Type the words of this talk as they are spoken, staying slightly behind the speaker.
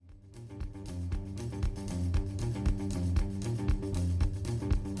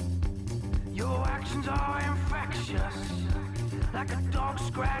emotions are infectious, like a dog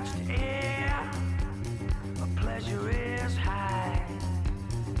scratched ear. But pleasure is high.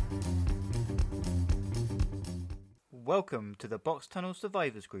 Welcome to the Box Tunnel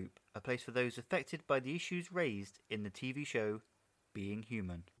Survivors Group, a place for those affected by the issues raised in the TV show Being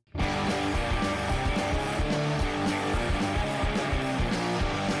Human.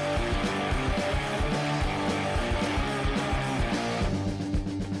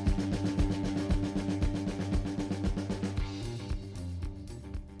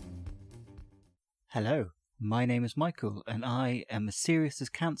 Hello, my name is Michael, and I am as serious as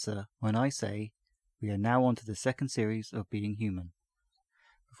cancer when I say we are now on to the second series of Being Human.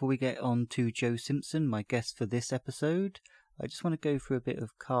 Before we get on to Joe Simpson, my guest for this episode, I just want to go through a bit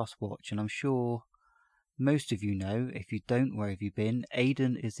of cast watch, and I'm sure most of you know. If you don't, where have you been?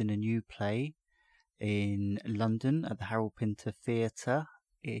 Aidan is in a new play in London at the Harold Pinter Theatre.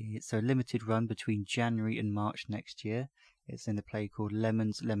 It's a limited run between January and March next year. It's in a play called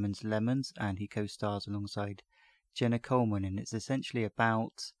Lemons, Lemons, Lemons, and he co-stars alongside Jenna Coleman, and it's essentially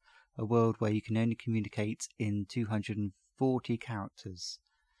about a world where you can only communicate in 240 characters,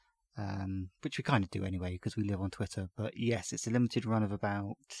 which we kind of do anyway because we live on Twitter. But yes, it's a limited run of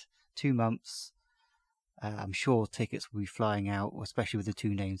about 2 months. I'm sure tickets will be flying out, especially with the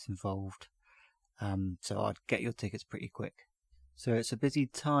two names involved. So I'd get your tickets pretty quick. So it's a busy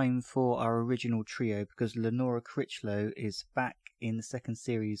time for our original trio because Lenora Critchlow is back in the second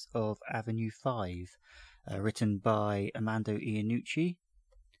series of Avenue 5, written by Armando Iannucci.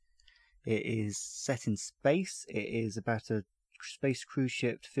 It is set in space. It is about a space cruise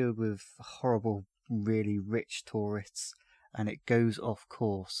ship filled with horrible, really rich tourists, and it goes off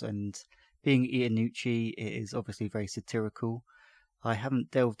course. And being Iannucci, it is obviously very satirical. I haven't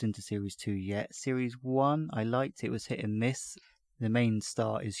delved into Series 2 yet. Series 1 I liked. It was hit and miss. The main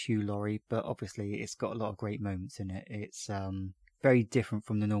star is Hugh Laurie, but obviously it's got a lot of great moments in it. It's very different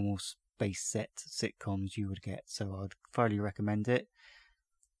from the normal space set sitcoms you would get, so I'd thoroughly recommend it.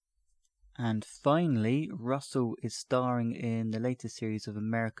 And finally, Russell is starring in the latest series of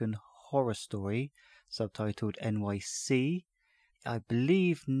American Horror Story, subtitled NYC. I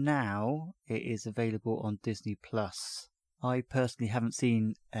believe now it is available on Disney+. I personally haven't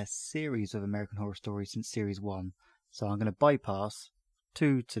seen a series of American Horror Story since Series 1, so I'm going to bypass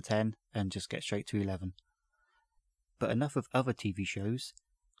 2 to 10 and just get straight to 11. But enough of other TV shows.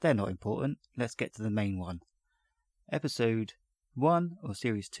 They're not important. Let's get to the main one. Episode 1 of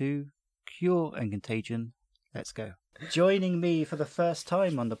Series 2, Cure and Contagion. Let's go. Joining me for the first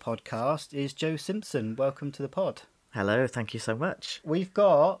time on the podcast is Joe Simpson. Welcome to the pod. Hello, thank you so much. We've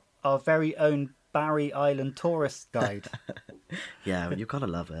got our very own Barry Island tourist guide. Yeah, you've got to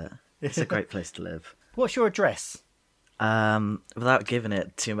love it. It's a great place to live. What's your address? Without giving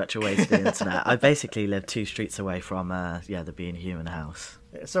it too much away to the internet, I basically live 2 streets away from the Being Human house.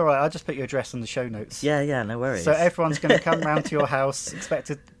 It's all right. I'll just put your address on the show notes. Yeah, no worries. So everyone's going to come round to your house.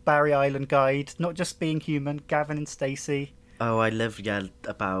 Expect a Barry Island guide, not just Being Human. Gavin and Stacey. Oh, I live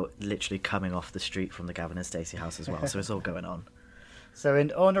about literally coming off the street from the Gavin and Stacey house as well. So it's all going on. So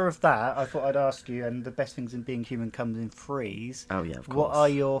in honour of that, I thought I'd ask you, and the best things in Being Human comes in threes. Oh yeah, of course. What are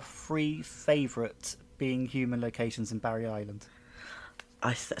your 3 favourite Being Human locations in Barry Island?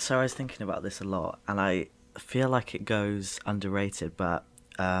 So I was thinking about this a lot, and I feel like it goes underrated, but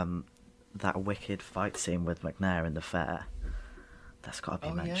that wicked fight scene with McNair in the fair, that's got to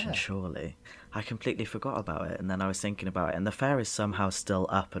be mentioned, surely. I completely forgot about it, and then I was thinking about it, and the fair is somehow still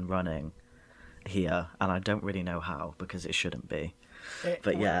up and running here, and I don't really know how, because it shouldn't be.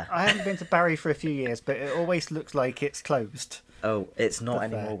 But yeah. I haven't been to Barry for a few years, but it always looks like it's closed. Oh, it's not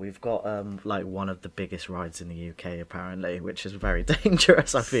anymore. We've got one of the biggest rides in the UK apparently, which is very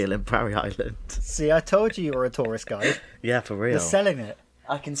dangerous, I feel, in Barry Island. See, I told you were a tourist guide. Yeah, for real. They're selling it.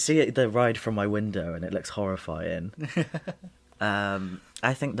 I can see the ride from my window and it looks horrifying.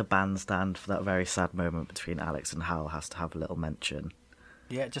 I think the bandstand for that very sad moment between Alex and Hal has to have a little mention.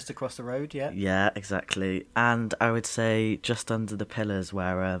 Yeah, just across the road, yeah. Yeah, exactly. And I would say just under the pillars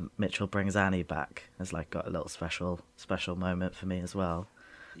where Mitchell brings Annie back has got a little special moment for me as well.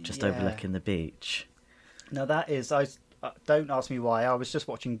 Just overlooking the beach. Now that is, don't ask me why, I was just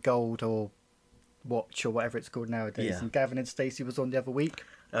watching Gold or Watch or whatever it's called nowadays, and Gavin and Stacey was on the other week.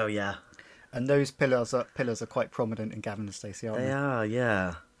 Oh yeah. And those pillars are quite prominent in Gavin and Stacey, aren't they? They are,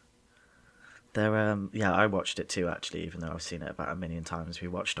 yeah. They're I watched it too actually, even though I've seen it about 1 million times. We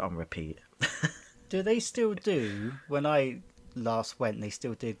watched it on repeat. Do they still do? When I last went, they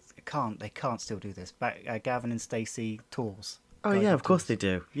still did. They can't still do this. Gavin and Stacey tours. Oh yeah, of course they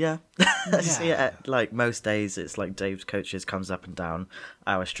do. Yeah. See, Yeah. like most days, it's like Dave's coaches comes up and down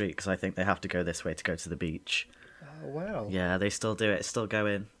our street because I think they have to go this way to go to the beach. Oh, wow. Yeah, they still do it. It's still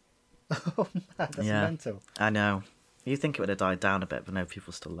going. Oh, man, that's Yeah. mental. I know. You think it would have died down a bit, but no,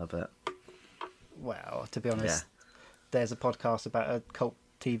 people still love it. Well, to be honest, Yeah. there's a podcast about a cult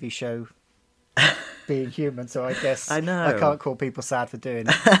TV show being human, so I guess I know. I can't call people sad for doing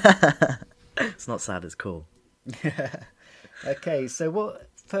it. It's not sad, it's cool. Okay, so what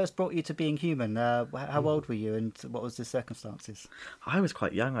first brought you to being human? How old were you, and what was the circumstances? I was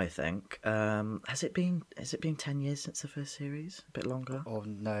quite young, I think. Has it been 10 years since the first series? A bit longer? Oh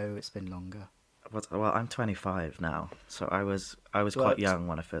no, it's been longer. Well, I'm 25 now, so I was Well, quite young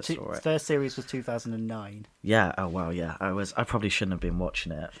when I first saw The it. first series was 2009. Yeah, oh well, yeah. I probably shouldn't have been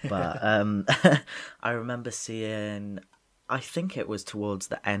watching it, but I remember seeing, I think it was towards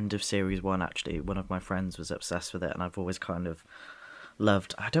the end of series 1 actually. One of my friends was obsessed with it, and I've always kind of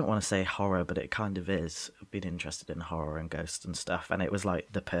loved, I don't want to say horror, but it kind of is. I've been interested in horror and ghosts and stuff, and it was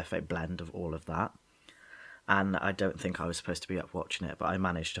like the perfect blend of all of that. And I don't think I was supposed to be up watching it, but I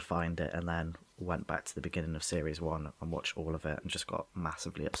managed to find it and then went back to the beginning of series 1 and watched all of it and just got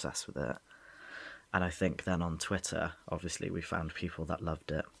massively obsessed with it. And I think then on Twitter, obviously, we found people that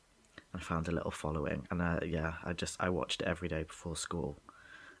loved it and found a little following. And yeah, I watched it every day before school.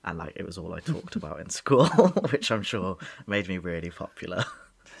 And like it was all I talked about in school, which I'm sure made me really popular.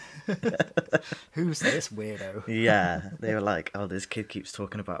 Who's this weirdo? Yeah, they were like, oh, this kid keeps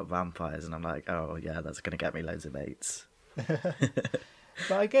talking about vampires. And I'm like, oh, yeah, that's going to get me loads of mates.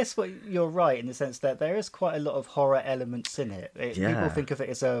 But I guess you're right in the sense that there is quite a lot of horror elements in it. Yeah. People think of it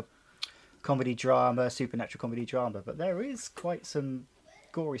as a comedy drama, supernatural comedy drama, but there is quite some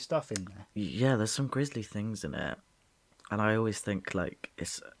gory stuff in there. Yeah, there's some grisly things in it. And I always think, like,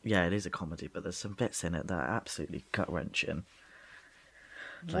 it is a comedy, but there's some bits in it that are absolutely gut-wrenching.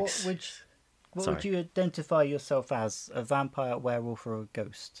 Like, What would you identify yourself as? A vampire, werewolf, or a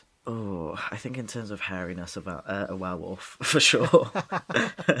ghost? oh, I think in terms of hairiness, about a werewolf, for sure.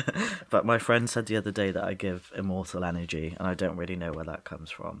 But my friend said the other day that I give immortal energy, and I don't really know where that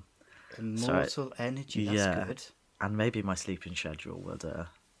comes from. Immortal energy, that's good. And maybe my sleeping schedule would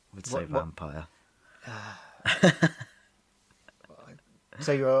say vampire.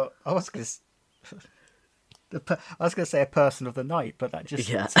 So you're. I was going to say a person of the night, but that just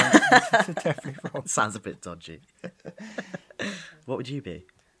sounds definitely wrong. Sounds a bit dodgy. What would you be?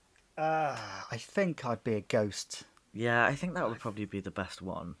 I think I'd be a ghost. Yeah, I think that would probably be the best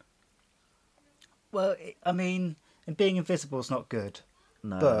one. Well, I mean, and being invisible is not good.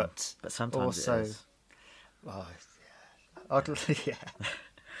 No, but sometimes also, it is. Oh, yeah.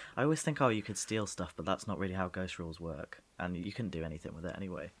 I always think, oh, you could steal stuff, but that's not really how ghost rules work, and you couldn't do anything with it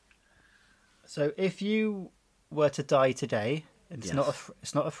anyway. So if you were to die today, and it's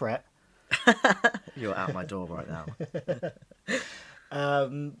not a threat. You're out my door right now.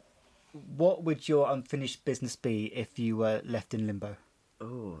 What would your unfinished business be if you were left in limbo?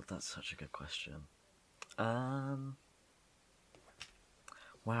 Oh, that's such a good question.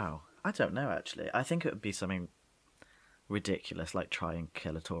 Wow, I don't know actually. I think it would be something ridiculous, like try and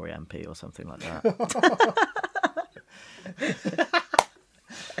kill a Tory MP or something like that.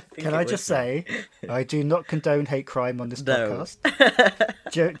 Can I just say, I do not condone hate crime on this No.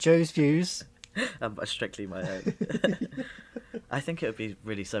 podcast. Joe's views. Strictly my own. I think it would be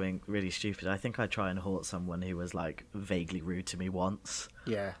really something really stupid. I think I'd try and haunt someone who was like vaguely rude to me once.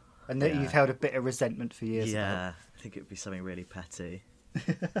 Yeah, and that you've held a bit of resentment for years. Yeah, I think it would be something really petty.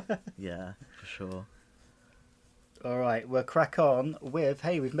 Yeah, for sure. All right, we'll crack on with,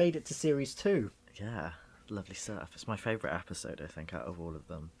 hey, we've made it to series 2. Yeah, lovely stuff. It's my favourite episode, I think, out of all of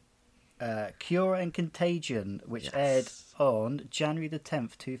them. Cure and Contagion, which aired on January the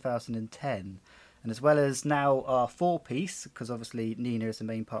 10th, 2010. And as well as now our 4-piece, because obviously Nina is the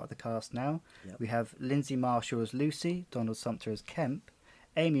main part of the cast now, we have Lindsay Marshall as Lucy, Donald Sumter as Kemp,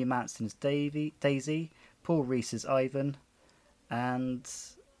 Amy Manson as Daisy, Paul Reese as Ivan, and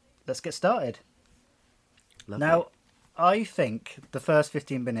let's get started. Lovely. Now, I think the first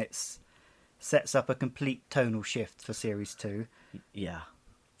 15 minutes sets up a complete tonal shift for Series 2. Yeah,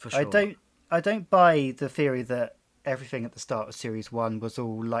 for sure. I don't buy the theory that everything at the start of Series 1 was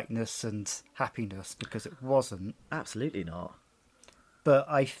all lightness and happiness, because it wasn't. Absolutely not. But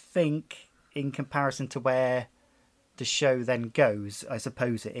I think, in comparison to where the show then goes, I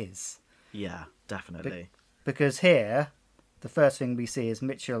suppose it is. Yeah, definitely. Because here, the first thing we see is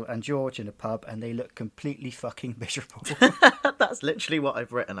Mitchell and George in a pub, and they look completely fucking miserable. That's literally what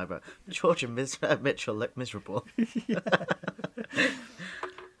I've written about. George and Mitchell look miserable.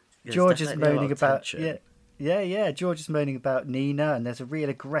 George is moaning about Yeah. George is moaning about Nina, and there's a real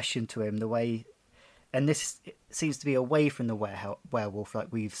aggression to him, the way... And this seems to be away from the werewolf, like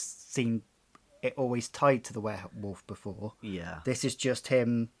we've seen it always tied to the werewolf before. Yeah. This is just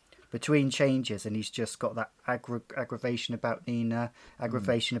him between changes, and he's just got that aggravation about Nina,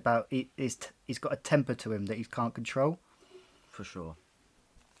 aggravation about... He's got a temper to him that he can't control. For sure.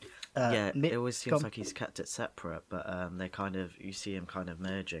 It always seems like he's kept it separate, but you see him kind of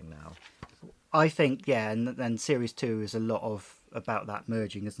merging now. I think, and then Series 2 is a lot about that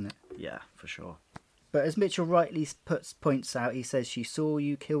merging, isn't it? Yeah, for sure. But as Mitchell rightly points out, he says, she saw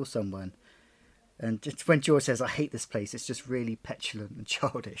you kill someone. And just when George says, I hate this place, it's just really petulant and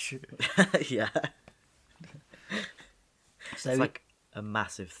childish. Yeah. So it's like a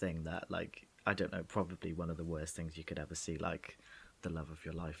massive thing that, like, I don't know, probably one of the worst things you could ever see, like, the love of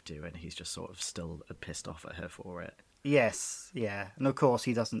your life do, and he's just sort of still pissed off at her for it. Yes, yeah. And of course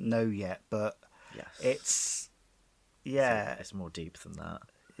he doesn't know yet, but yes. It's... Yeah. It's more deep than that.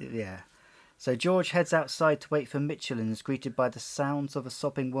 Yeah. So George heads outside to wait for Mitchell and is greeted by the sounds of a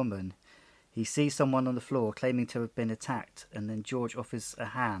sobbing woman. He sees someone on the floor claiming to have been attacked, and then George offers a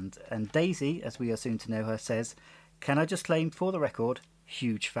hand. And Daisy, as we are soon to know her, says, "Can I just claim, for the record,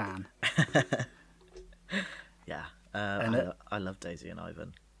 huge fan." Yeah. I love Daisy and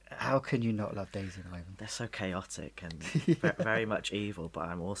Ivan. How can you not love Daisy and Ivan? They're so chaotic and very much evil, but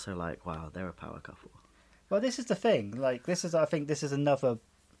I'm also like, wow, they're a power couple. Well, this is the thing. Like, I think this is another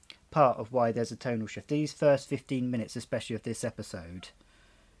part of why there's a tonal shift. These first 15 minutes, especially of this episode,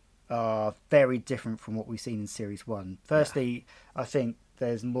 are very different from what we've seen in Series 1. Firstly, I think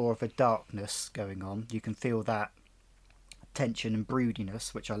there's more of a darkness going on. You can feel that tension and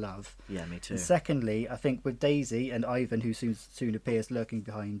broodiness, which I love. Yeah, me too. And secondly, I think with Daisy and Ivan, who soon appears lurking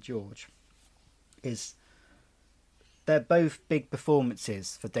behind George, they're both big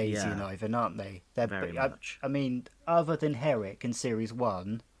performances for Daisy and Ivan, aren't they? They're very much. I mean, other than Herrick in Series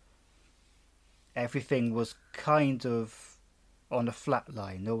 1, everything was kind of on a flat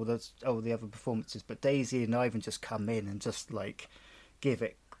line, all the other performances, but Daisy and Ivan just come in and just like give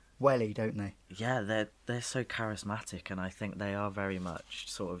it welly, don't they? Yeah, they're so charismatic, and I think they are very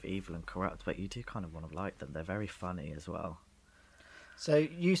much sort of evil and corrupt, but you do kind of want to like them. They're very funny as well. So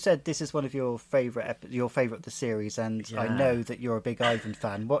you said this is one of your favourite of the series, and I know that you're a big Ivan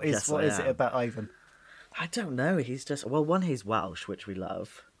fan. What is it about Ivan? I don't know. He's just he's Welsh, which we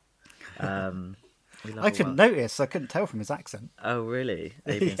love. I couldn't notice. I couldn't tell from his accent. Oh, really?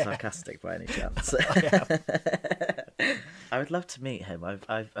 Are you being sarcastic by any chance? I would love to meet him.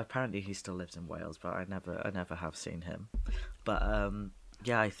 I've apparently he still lives in Wales, but I never have seen him. But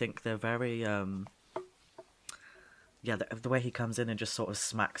I think they're very the way he comes in and just sort of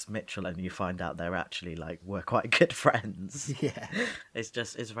smacks Mitchell, and you find out they're actually were quite good friends. Yeah, it's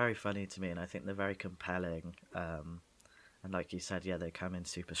very funny to me, and I think they're very compelling. And like you said, they come in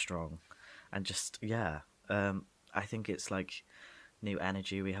super strong. And just, I think it's like new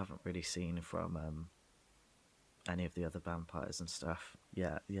energy we haven't really seen from any of the other vampires and stuff.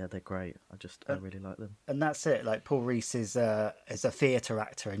 Yeah, they're great. I really like them. And that's it. Like, Paul Rees is a theatre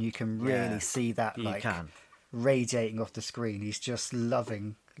actor, and you can really see that radiating off the screen. He's just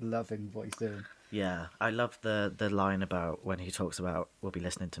loving what he's doing. Yeah, I love the line about when he talks about we'll be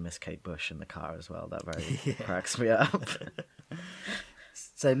listening to Miss Kate Bush in the car as well. That very cracks me up.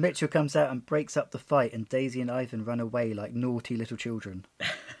 So Mitchell comes out and breaks up the fight, and Daisy and Ivan run away like naughty little children.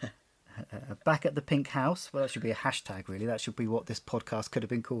 Back at the pink house, well, that should be a hashtag, really. That should be what this podcast could have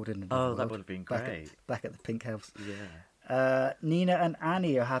been called in another world. That would have been great. Back at the pink house. Yeah. Nina and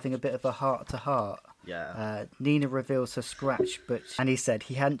Annie are having a bit of a heart-to-heart. Yeah. Nina reveals her scratch, but Annie said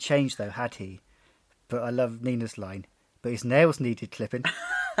he hadn't changed, though, had he? But I love Nina's line, but his nails needed clipping.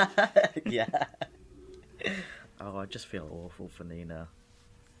 Yeah. Oh, I just feel awful for Nina.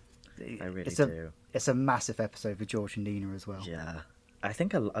 I really do. It's a massive episode for George and Nina as well. Yeah. I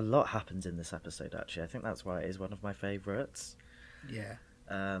think a lot happens in this episode, actually. I think that's why it is one of my favourites. Yeah.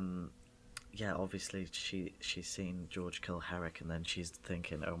 Obviously she's seen George kill Herrick, and then she's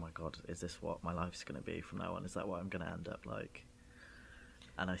thinking, oh my god, is this what my life's going to be from now on? Is that what I'm going to end up like?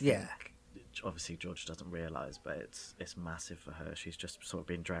 And I think, obviously George doesn't realise, but it's massive for her. She's just sort of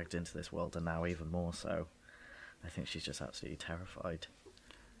been dragged into this world, and now even more so. I think she's just absolutely terrified.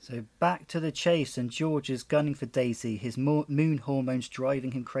 So back to the chase, and George is gunning for Daisy, his moon hormones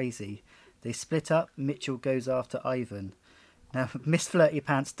driving him crazy. They split up, Mitchell goes after Ivan. Now, Miss Flirty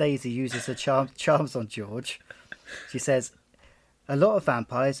Pants Daisy uses her charms on George. She says, a lot of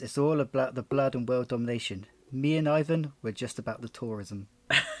vampires, it's all about the blood and world domination. Me and Ivan, we're just about the tourism.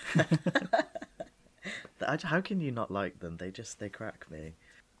 How can you not like them? They crack me.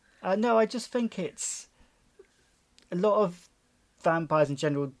 No, I just think it's... a lot of vampires in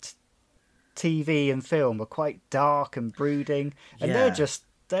general, TV and film, are quite dark and brooding, and Yeah.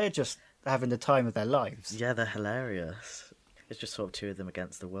 they're just having the time of their lives. Yeah, they're hilarious. It's just sort of two of them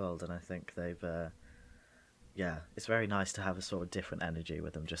against the world, and I think they've. Yeah, it's very nice to have a sort of different energy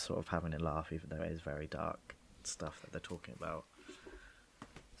with them, just sort of having a laugh, even though it is very dark stuff that they're talking about.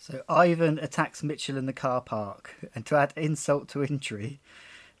 So Ivan attacks Mitchell in the car park, and to add insult to injury,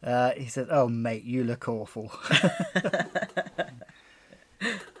 he said, "Oh mate, you look awful."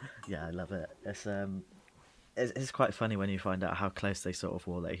 Yeah, I love it. It's quite funny when you find out how close they sort of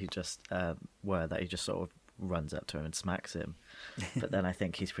were, that he just sort of runs up to him and smacks him. But then I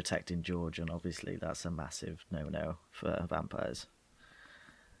think he's protecting George, and obviously that's a massive no-no for vampires.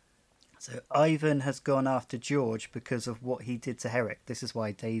 So Ivan has gone after George because of what he did to Herrick. This is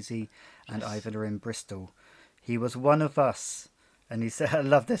why Daisy and Ivan are in Bristol. He was one of us. And he said, I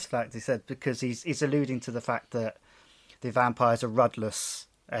love this fact. He said, because he's alluding to the fact that the vampires are rudless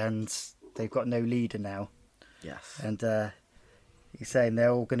and they've got no leader now. Yes. And he's saying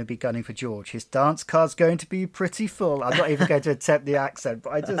they're all going to be gunning for George. His dance card's going to be pretty full. I'm not even going to attempt the accent,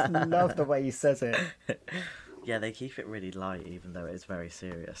 but I just love the way he says it. Yeah, they keep it really light, even though it is very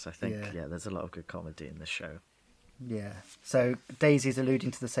serious. I think, yeah, there's a lot of good comedy in this show. Yeah. So Daisy's alluding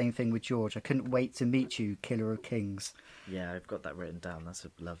to the same thing with George. I couldn't wait to meet you, Killer of Kings. Yeah, I've got that written down. That's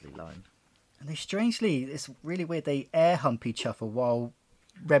a lovely line. And they strangely, it's really weird, they air hump each other while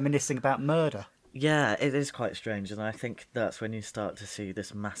reminiscing about murder. Yeah, it is quite strange, and I think that's when you start to see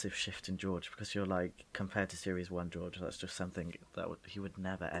this massive shift in George, because you're like, compared to Series 1 George, that's just something that he would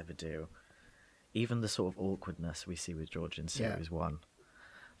never ever do. Even the sort of awkwardness we see with George in Series 1.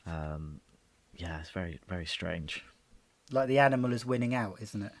 Yeah, it's very, very strange. Like the animal is winning out,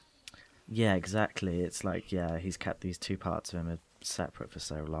 isn't it? Yeah, exactly. It's like, yeah, he's kept these two parts of him separate for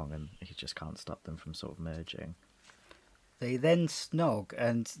so long, and he just can't stop them from sort of merging. They then snog,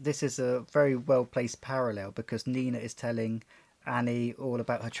 and this is a very well-placed parallel because Nina is telling Annie all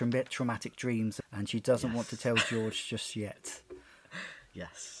about her traumatic dreams, and she doesn't want to tell George just yet.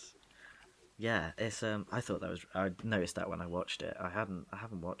 Yes. Yeah, it's I thought that was, I noticed that when I watched it. I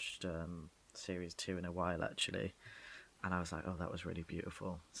haven't watched Series 2 in a while, actually, and I was like, oh, that was really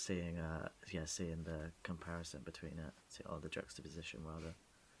beautiful, seeing the comparison between it, the juxtaposition rather.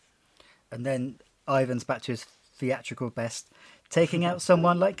 And then Ivan's back to his theatrical best. Taking out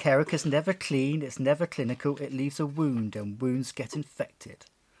someone like Carrick is never clean, it's never clinical, it leaves a wound, and wounds get infected.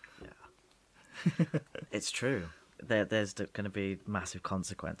 Yeah. It's true. There's going to be massive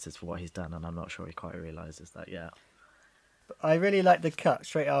consequences for what he's done, and I'm not sure he quite realises that yet. I really like the cut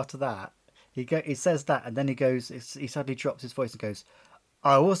straight after that. He says that, and then he suddenly drops his voice and goes,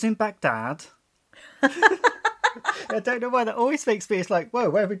 I was in Baghdad. I don't know why that always makes me, it's like, whoa,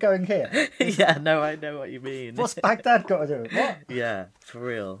 where are we going here? Yeah, no, I know what you mean. What's Baghdad got to do with what? Yeah, for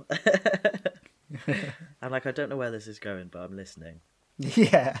real. I'm like, I don't know where this is going, but I'm listening.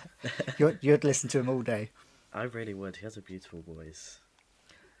 Yeah, you'd listen to him all day. I really would. He has a beautiful voice.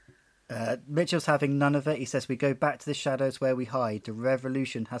 Mitchell's having none of it. He says, we go back to the shadows where we hide. The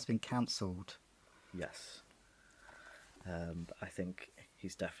revolution has been cancelled. Yes. I think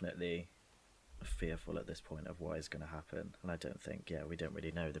he's definitely fearful at this point of what is going to happen, and I don't think, we don't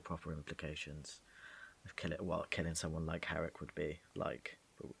really know the proper implications of killing someone like Herrick would be like,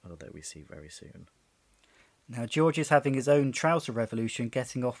 although we see very soon. Now George is having his own trouser revolution,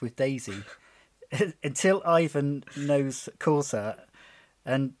 getting off with Daisy until Ivan calls her,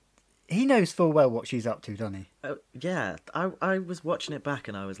 and he knows full well what she's up to, doesn't he? Yeah, I was watching it back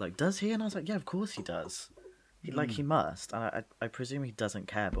and I was like, does he? And I was like, yeah, of course he does. He must, and I presume he doesn't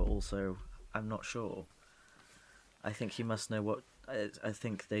care, but also I'm not sure. I think he must know what... I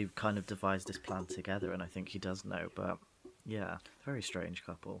think they've kind of devised this plan together, and I think he does know, but yeah, very strange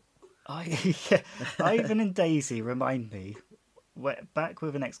couple. Ivan and Daisy remind me, back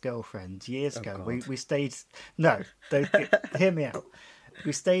with an ex-girlfriend years ago, we stayed... No, hear me out.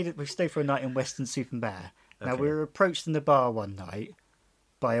 We stayed for a night in Weston-super-Mare. Now, we were approached in the bar one night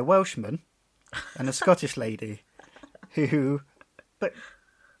by a Welshman and a Scottish lady who...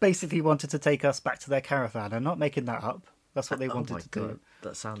 basically wanted to take us back to their caravan. I'm not making that up. That's what they wanted to do.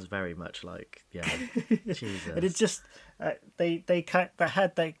 That sounds very much like, Jesus. And it just they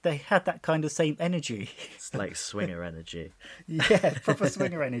had that kind of same energy. It's like swinger energy. Yeah, proper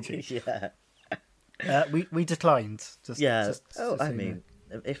swinger energy. Yeah. We declined. I mean,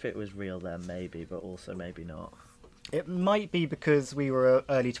 if it was real, then maybe, but also maybe not. It might be because we were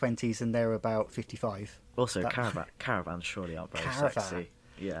early 20s and they were about 55. Also, caravans surely aren't very sexy.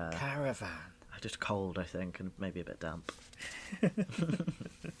 Yeah. Caravan. Just cold, I think, and maybe a bit damp.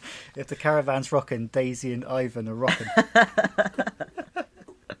 If the caravan's rocking, Daisy and Ivan are rocking.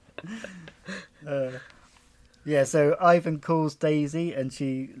 Yeah, so Ivan calls Daisy and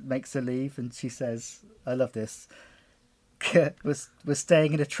she makes her leave and she says, I love this. We're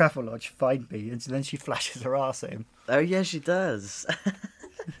staying in a travel lodge, find me. And then she flashes her arse at him. Oh, yeah, she does.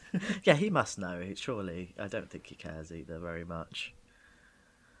 Yeah, he must know, surely. I don't think he cares either very much.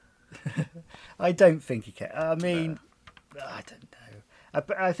 I don't think he cares. I mean, I don't know.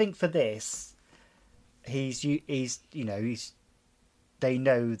 I think for this, they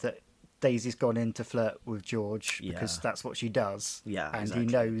know that Daisy's gone in to flirt with George because that's what she does. Yeah, and exactly.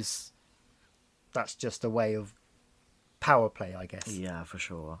 he knows that's just a way of power play, I guess. Yeah, for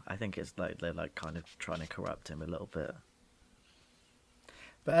sure. I think it's like they're like kind of trying to corrupt him a little bit.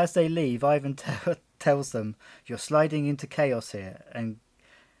 But as they leave, Ivan tells them, "You're sliding into chaos here," and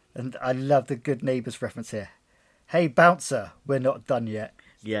I love the Good Neighbours reference here. Hey, bouncer, we're not done yet.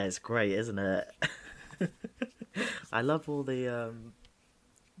 Yeah, it's great, isn't it? I love all the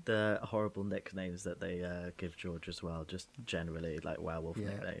horrible nicknames that they give George as well, just generally like werewolf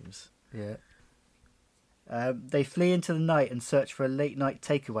nicknames. Yeah. They flee into the night and search for a late night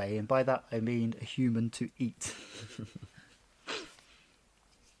takeaway, and by that I mean a human to eat.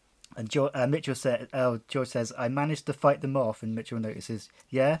 And George says, I managed to fight them off, and Mitchell notices,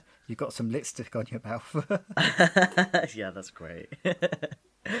 yeah, you got some lipstick on your mouth. Yeah, that's great.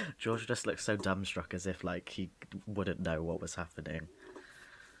 George just looks so dumbstruck, as if like he wouldn't know what was happening.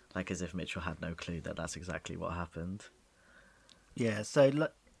 Like as if Mitchell had no clue that that's exactly what happened. Yeah, so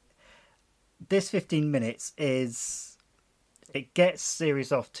this 15 minutes it gets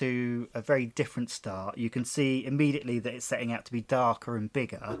series off to a very different start. You can see immediately that it's setting out to be darker and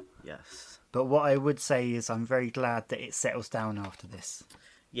bigger. Yes. But what I would say is I'm very glad that it settles down after this.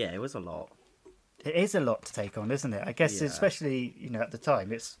 Yeah, it was a lot. It is a lot to take on, isn't it? I guess especially, at the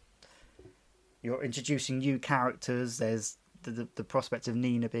time, you're introducing new characters. There's the prospect of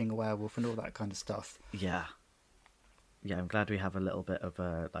Nina being a werewolf and all that kind of stuff. Yeah. Yeah, I'm glad we have a little bit of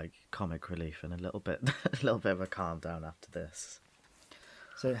like comic relief and a little bit of a calm down after this.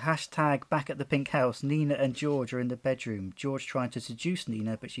 So hashtag back at the pink house, Nina and George are in the bedroom. George trying to seduce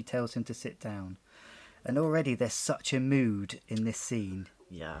Nina, but she tells him to sit down. And already there's such a mood in this scene.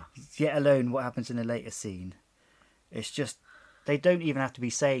 Yeah. Yet alone what happens in a later scene. It's just, they don't even have to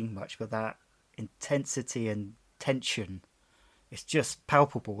be saying much, but that intensity and tension, it's just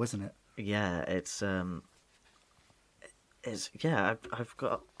palpable, isn't it? Yeah, I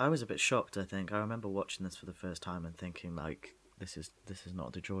was a bit shocked, I think. I remember watching this for the first time and thinking, like, this is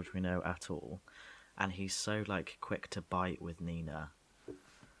not the George we know at all. And he's so, like, quick to bite with Nina.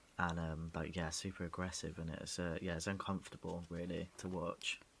 And, super aggressive. And it's uncomfortable, really, to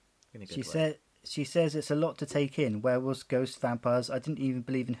watch. In a good way. She says it's a lot to take in. Werewolves, ghosts, vampires. I didn't even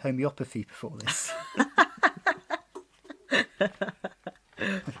believe in homeopathy before this.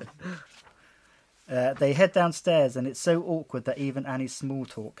 They head downstairs, and it's so awkward that even Annie's small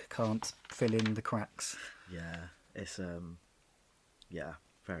talk can't fill in the cracks. Yeah, it's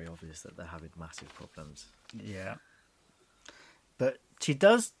very obvious that they're having massive problems. Yeah, but she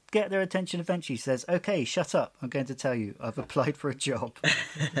does get their attention eventually. She says, "Okay, shut up. I'm going to tell you. I've applied for a job."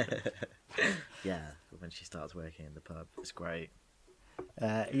 Yeah, when she starts working in the pub, it's great.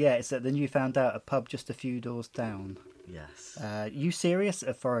 It's at the New Found Out, a pub just a few doors down. Yes. You serious?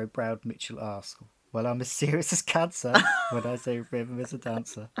 A furrow-browed Mitchell asks. Well, I'm as serious as cancer when I say rhythm is a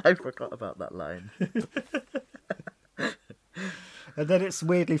dancer. I forgot about that line. And then it's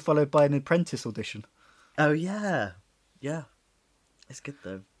weirdly followed by an apprentice audition. Oh, yeah. Yeah. It's good,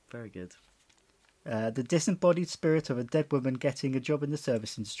 though. Very good. The disembodied spirit of a dead woman getting a job in the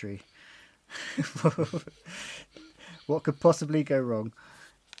service industry. What could possibly go wrong?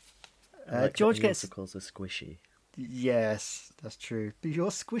 George gets... calls her squishy. Yes, that's true. But you're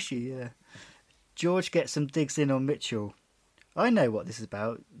squishy, yeah. George gets some digs in on Mitchell. I know what this is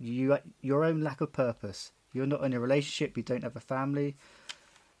about. Your own lack of purpose. You're not in a relationship. You don't have a family.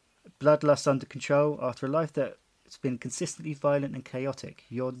 Bloodlust under control. After a life that's been consistently violent and chaotic,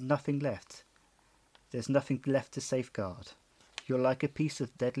 you're nothing left. There's nothing left to safeguard. You're like a piece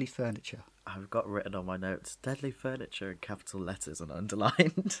of deadly furniture. I've got written on my notes, deadly furniture in capital letters and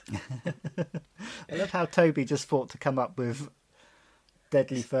underlined. I love how Toby just thought to come up with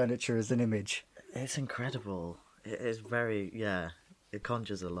deadly furniture as an image. It's incredible. It is very, it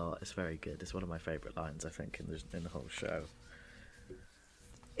conjures a lot. It's very good. It's one of my favourite lines, I think, in the whole show.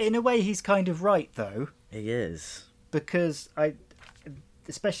 In a way, he's kind of right, though. He is. Because,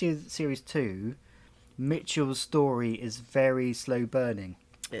 especially in Series 2, Mitchell's story is very slow burning.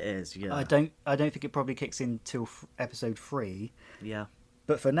 It is, yeah. I don't think it probably kicks in till episode 3. Yeah.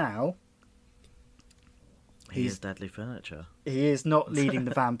 But for now, He is deadly furniture. he is not leading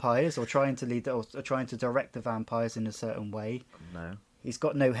the vampires or trying to lead or trying to direct the vampires in a certain way. No. He's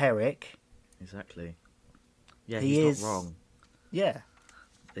got no Herrick. Exactly. Yeah, He he's is- not wrong. Yeah.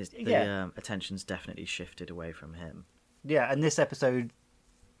 The attention's definitely shifted away from him. Yeah, and this episode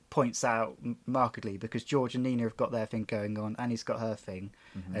points out markedly because George and Nina have got their thing going on, Annie's got her thing,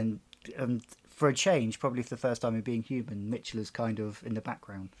 and for a change, probably for the first time in being human, Mitchell is kind of in the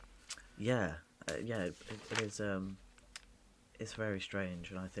background. Yeah. It is. It's very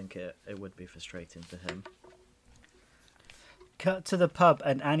strange, and I think it would be frustrating for him. Cut to the pub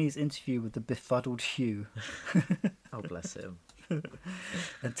and Annie's interview with the befuddled Hugh. Oh, bless him.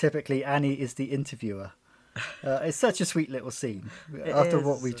 And typically Annie is the interviewer. It's such a sweet little scene after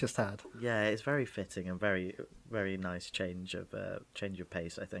what we just had. Yeah, it's very fitting and very, very nice change of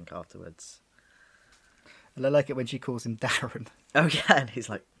pace, I think, afterwards. And I like it when she calls him Darren. Oh yeah, and he's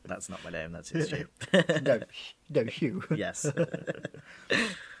like, "That's not my name. That's his name." No, Hugh. Yes.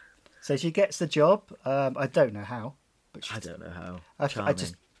 So she gets the job. I don't know how, but I don't know how.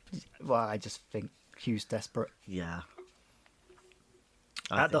 I just think Hugh's desperate. Yeah.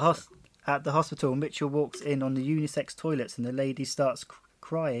 At the hospital, Mitchell walks in on the unisex toilets, and the lady starts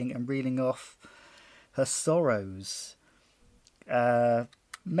crying and reeling off her sorrows,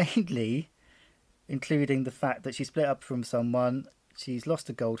 mainly including the fact that she split up from someone, she's lost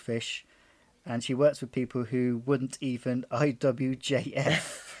a goldfish, and she works with people who wouldn't even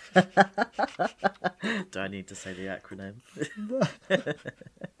IWJF. Do I need to say the acronym?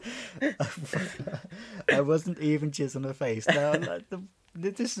 I wasn't even jizz on her face. Now,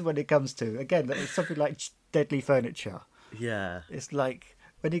 this is when it comes to, again, it's something like deadly furniture. Yeah. It's like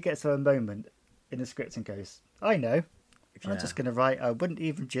when he gets to a moment in the script and goes, I know, I'm just going to write, I wouldn't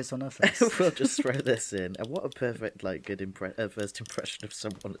even jizz on her face. We'll just throw this in. And what a perfect, good first impression of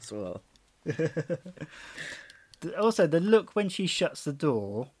someone as well. Also, the look when she shuts the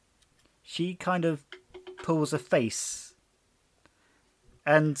door, she kind of pulls a face.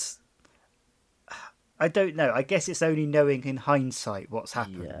 And I don't know. I guess it's only knowing in hindsight what's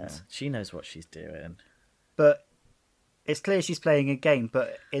happened. Yeah, she knows what she's doing. But it's clear she's playing a game.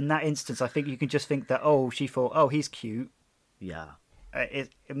 But in that instance, I think you can just think that, she thought, he's cute. Yeah.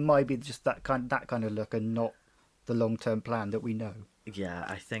 It might be just that kind of look and not the long-term plan that we know. Yeah,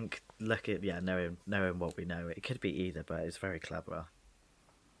 I think knowing what we know, it could be either, but it's very clever.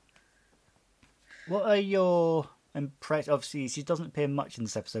 What are your impressions? Obviously, she doesn't appear much in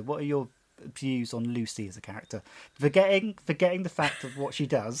this episode. What are your views on Lucy as a character? Forgetting the fact of what she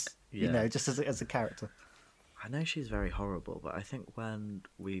does, just as a character. I know she's very horrible, but I think when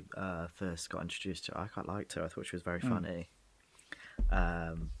we first got introduced to her, I quite liked her. I thought she was very funny.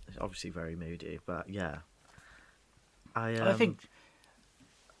 Obviously very moody, but yeah. I think.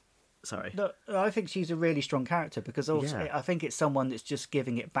 Sorry. No, I think she's a really strong character because also I think it's someone that's just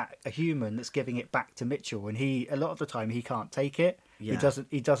giving it back, a human that's giving it back to Mitchell, and a lot of the time he can't take it. Yeah.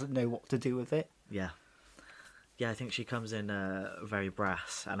 He doesn't know what to do with it. Yeah. Yeah, I think she comes in very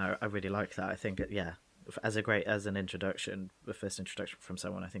brass, and I really like that. I think as an introduction, the first introduction from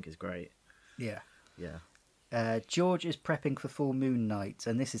someone, I think is great. Yeah. Yeah. George is prepping for full moon night,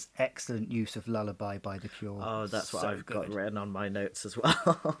 and this is excellent use of Lullaby by The Cure. Oh, that's what I've got written on my notes as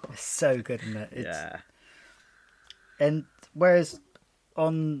well. It's so good, isn't it? Yeah. And whereas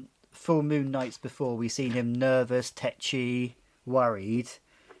on full moon nights before, we've seen him nervous, tetchy, worried,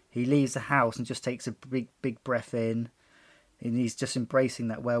 he leaves the house and just takes a big breath in, and he's just embracing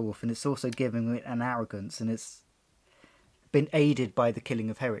that werewolf, and it's also giving it an arrogance, and it's been aided by the killing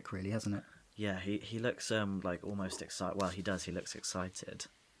of Herrick, really, hasn't it? Yeah, he looks almost excited. Well, he does. He looks excited.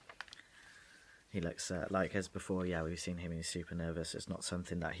 He looks as before. Yeah, we've seen him. He's super nervous. It's not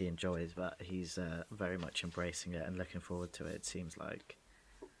something that he enjoys, but he's very much embracing it and looking forward to it. It seems like.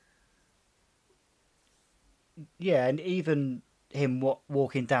 Yeah, and even him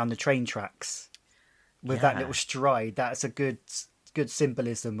walking down the train tracks with that little stride. That's a good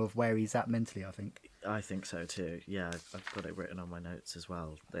symbolism of where he's at mentally, I think. I think so too. Yeah, I've got it written on my notes as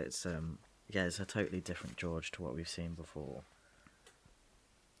well. It's it's a totally different George to what we've seen before.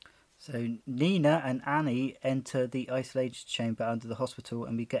 So Nina and Annie enter the isolation chamber under the hospital,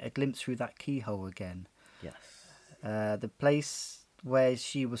 and we get a glimpse through that keyhole again. Yes. The place where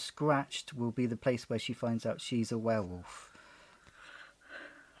she was scratched will be the place where she finds out she's a werewolf.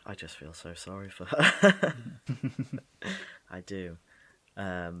 I just feel so sorry for her. I do.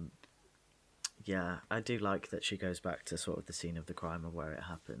 Yeah, I do like that she goes back to sort of the scene of the crime and where it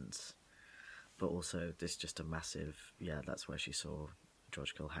happens. But also, there's just a massive... Yeah, that's where she saw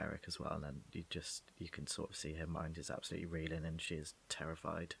George kill Herrick as well, and then you can sort of see her mind is absolutely reeling, and she is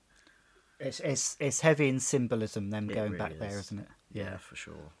terrified. It's heavy in symbolism. Them It going really back there, is. isn't it? Yeah, for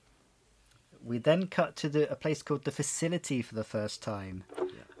sure. We then cut to a place called the Facility for the first time.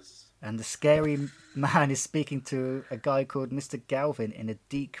 Yes. And the scary man is speaking to a guy called Mr. Galvin in a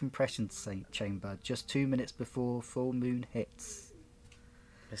decompression chamber just 2 minutes before full moon hits.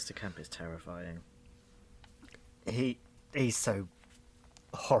 Mr. Kemp is terrifying. He's so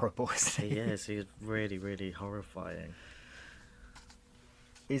horrible, isn't he? He is. He's really, really horrifying.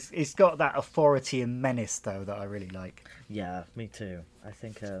 He's got that authority and menace, though, that I really like. Yeah, me too. I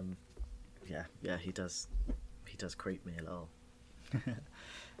think, yeah, he does creep me a little.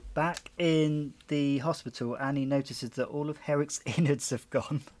 Back in the hospital, Annie notices that all of Herrick's innards have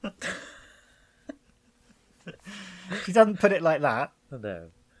gone. She doesn't put it like that. No.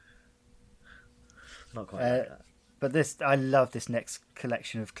 Not quite like that. But I love this next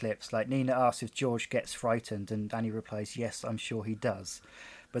collection of clips. Like, Nina asks if George gets frightened, and Annie replies, "Yes, I'm sure he does."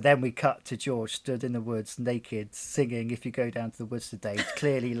 But then we cut to George stood in the woods, naked, singing "If You Go Down to the Woods Today."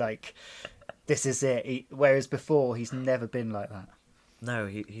 Clearly, like, this is it. Whereas before, he's never been like that. No,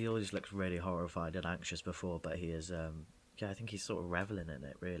 he always looks really horrified and anxious before, but he is, I think he's sort of reveling in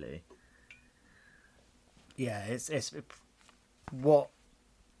it, really. Yeah, it's what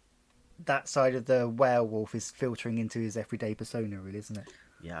that side of the werewolf is filtering into his everyday persona, really, isn't it?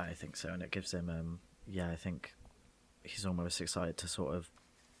 Yeah, I think so, and it gives him, I think he's almost excited to sort of,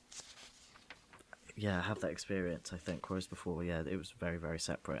 have that experience, I think, whereas before, it was very, very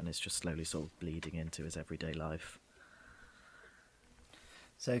separate, and it's just slowly sort of bleeding into his everyday life.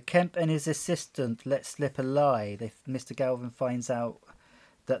 So Kemp and his assistant let slip a lie. Mr. Galvin finds out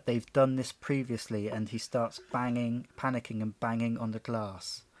that they've done this previously, and he starts panicking and banging on the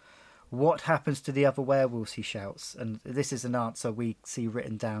glass. "What happens to the other werewolves?" he shouts. And this is an answer we see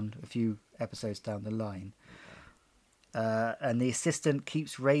written down a few episodes down the line. And the assistant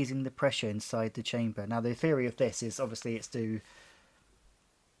keeps raising the pressure inside the chamber. Now, the theory of this is obviously it's to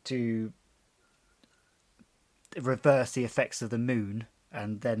reverse the effects of the moon,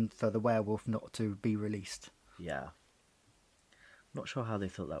 and then for the werewolf not to be released. Yeah. Not sure how they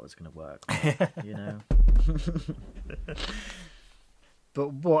thought that was going to work, but, you know.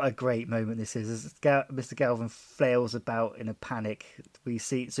 But what a great moment this is. As Mr. Galvin flails about in a panic, we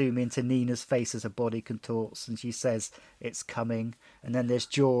zoom into Nina's face as her body contorts, and she says, "It's coming." And then there's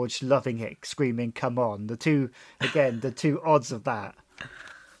George loving it, screaming, "Come on." The two odds of that.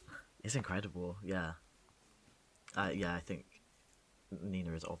 It's incredible, yeah. I think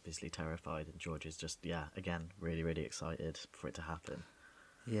Nina is obviously terrified, and George is just, again, really, really excited for it to happen.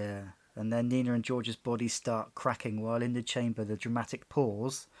 Yeah. And then Nina and George's bodies start cracking while in the chamber. The dramatic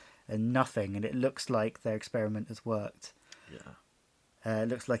pause and nothing, and it looks like their experiment has worked. Yeah. It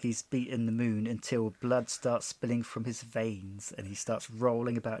looks like he's beaten the moon until blood starts spilling from his veins, and he starts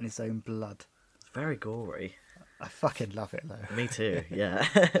rolling about in his own blood. It's very gory. I fucking love it, though. Me too, yeah.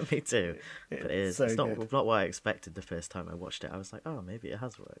 Me too. But it is. So it's not what I expected the first time I watched it. I was like, oh, maybe it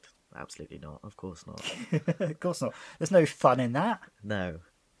has worked. Absolutely not. Of course not. Of course not. There's no fun in that. No.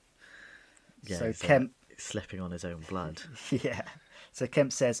 Yeah, so he's, Kemp... slipping on his own blood. Yeah. So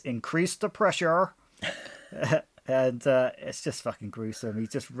Kemp says, "Increase the pressure." And it's just fucking gruesome. He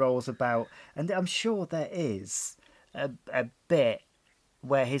just rolls about. And I'm sure there is a bit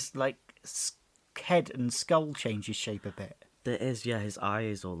where his, like, head and skull changes shape a bit. There is, his eye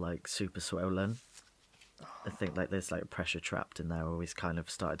is all, like, super swollen. I think, like, there's, like, pressure trapped in there, or he's kind of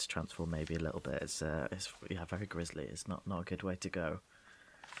started to transform maybe a little bit. It's very grisly. It's not a good way to go.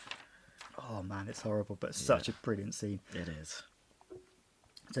 Oh man, it's horrible, but such a brilliant scene. It is.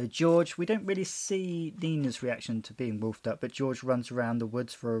 So George, we don't really see Nina's reaction to being wolfed up, but George runs around the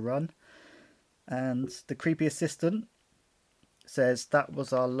woods for a run. And the creepy assistant says, "That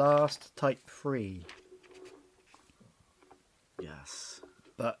was our last type 3. Yes.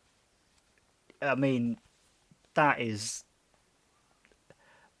 But, I mean, that is...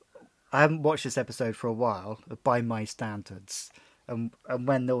 I haven't watched this episode for a while, by my standards. And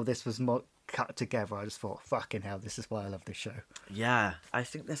when all this was cut together, I just thought, fucking hell, this is why I love this show. Yeah, I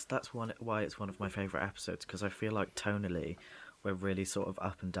think that's why it's one of my favourite episodes, because I feel like tonally we're really sort of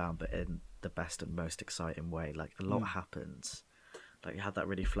up and down, but in the best and most exciting way. Like, a lot happens. Like, you had that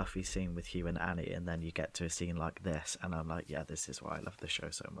really fluffy scene with Hugh and Annie, and then you get to a scene like this, and I'm like, yeah, this is why I love this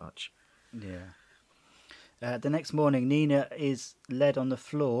show so much. Yeah. The next morning, Nina is led on the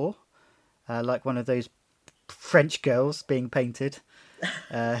floor, like one of those French girls being painted.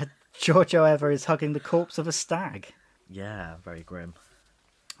 George, however, is hugging the corpse of a stag. Yeah, very grim.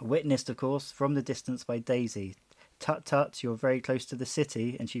 Witnessed, of course, from the distance by Daisy. "Tut tut, you're very close to the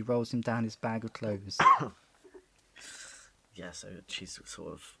city," and she rolls him down his bag of clothes. Yeah, so she's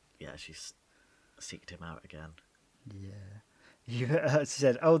sort of, she's seeked him out again. Yeah. She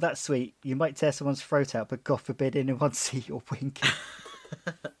said, "Oh, that's sweet. You might tear someone's throat out, but God forbid anyone see your winky."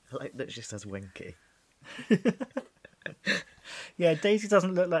 Like that she says winky. Yeah, Daisy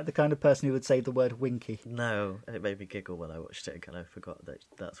doesn't look like the kind of person who would say the word winky. No, and it made me giggle when I watched it again. I forgot that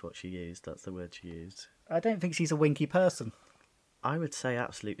that's what she used. That's the word she used. I don't think she's a winky person. I would say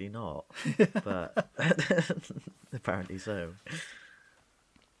absolutely not, but apparently so.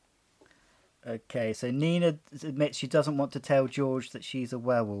 Okay, so Nina admits she doesn't want to tell George that she's a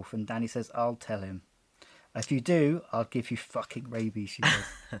werewolf, and Danny says, "I'll tell him. If you do, I'll give you fucking rabies," she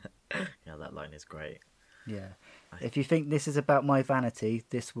says. Yeah, that line is great. Yeah. "If you think this is about my vanity,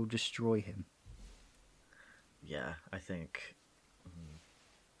 this will destroy him." Yeah, I think.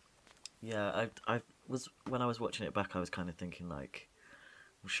 Yeah, I was when I was watching it back, I was kind of thinking like,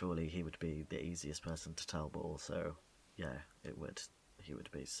 well, surely he would be the easiest person to tell, but also, yeah, he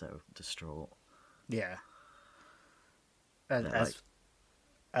would be so distraught. Yeah. And Yeah,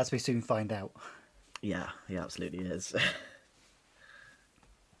 as we soon find out. Yeah, he absolutely is.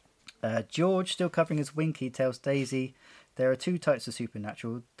 George, still covering his winky, tells Daisy there are two types of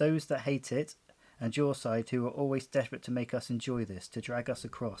supernatural: those that hate it, and your side, who are always desperate to make us enjoy this, to drag us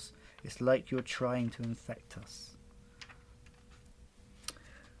across. It's like you're trying to infect us.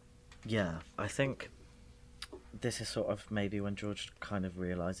 Yeah, I think this is sort of maybe when George kind of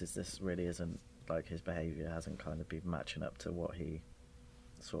realises this really isn't, like, his behaviour hasn't kind of been matching up to what he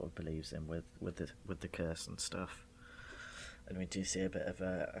sort of believes in with the curse and stuff. And we do see I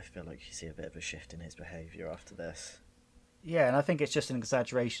feel like you see a bit of a shift in his behaviour after this. Yeah, and I think it's just an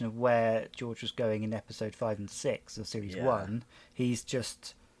exaggeration of where George was going in episode 5 and 6 of series 1. He's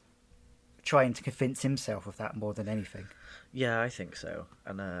just trying to convince himself of that more than anything. Yeah, I think so.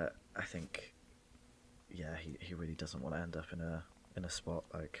 And I think, yeah, he really doesn't want to end up in a spot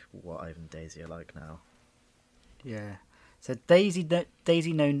like what Ivan and Daisy are like now. Yeah. So Daisy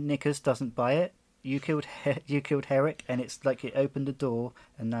no knickers doesn't buy it. You killed Herrick, and it's like you opened the door,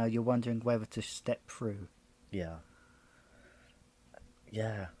 and now you're wondering whether to step through. Yeah.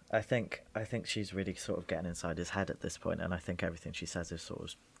 Yeah, I think she's really sort of getting inside his head at this point, and I think everything she says is sort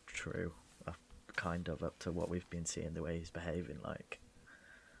of true, kind of up to what we've been seeing, the way he's behaving like.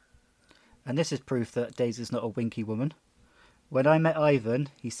 And this is proof that Daisy's not a winky woman. When I met Ivan,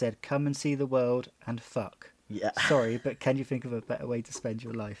 he said, "Come and see the world and fuck." Yeah. Sorry, but can you think of a better way to spend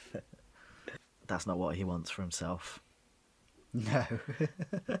your life? That's not what he wants for himself. No.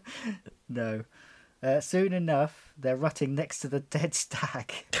 No. Soon enough, they're rutting next to the dead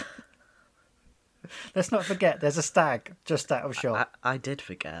stag. Let's not forget, there's a stag just out of shot. I did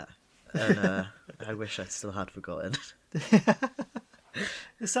forget, and I wish I still had forgotten.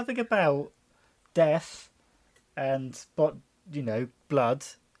 There's something about death and, blood.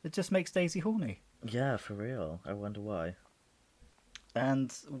 It just makes Daisy horny. Yeah, for real. I wonder why.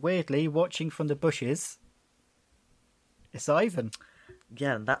 And weirdly, watching from the bushes, it's Ivan.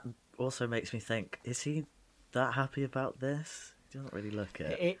 Yeah, and that also makes me think, is he that happy about this? He doesn't really look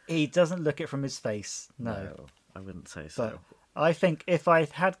it. He doesn't look it from his face, no. I wouldn't say so. But I think if I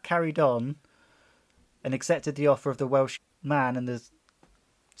had carried on and accepted the offer of the Welsh man and the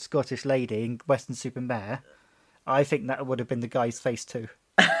Scottish lady in Weston-super-Mare, I think that would have been the guy's face too.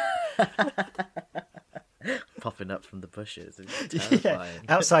 Popping up from the bushes. It's terrifying.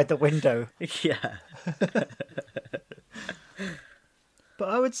 Yeah, outside the window. Yeah. But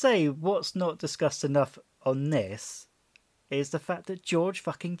I would say what's not discussed enough on this is the fact that George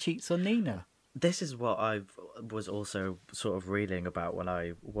fucking cheats on Nina. This is what I was also sort of reading about when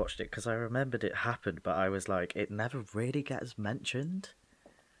I watched it, because I remembered it happened, but I was like, it never really gets mentioned.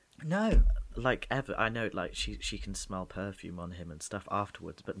 No. Like, ever. I know, like, she can smell perfume on him and stuff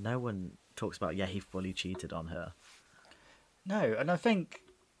afterwards, but no one talks about, he fully cheated on her. No, and I think,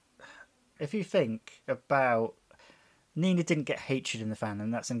 if you think about, Nina didn't get hatred in the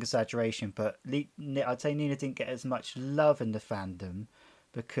fandom, that's an exaggeration, but I'd say Nina didn't get as much love in the fandom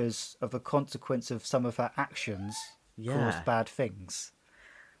because of a consequence of some of her actions caused bad things.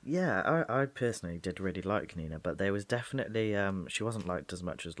 Yeah, I personally did really like Nina, but there was definitely she wasn't liked as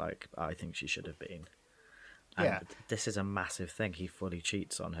much as like I think she should have been. And yeah, this is a massive thing. He fully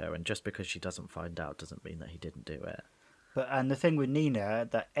cheats on her, and just because she doesn't find out doesn't mean that he didn't do it. And the thing with Nina,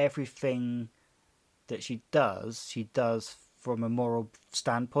 that everything that she does from a moral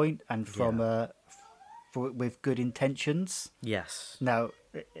standpoint and from with good intentions. Yes. Now,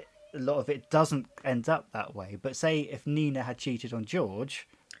 a lot of it doesn't end up that way. But say if Nina had cheated on George,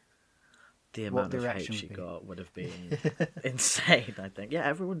 The what amount the of hate reaction she would be. got would have been insane, I think. Yeah,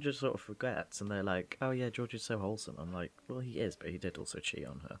 everyone just sort of forgets, and they're like, oh yeah, George is so wholesome. I'm like, well, he is, but he did also cheat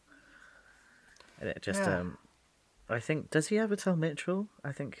on her. And it just, Yeah. I think, does he ever tell Mitchell?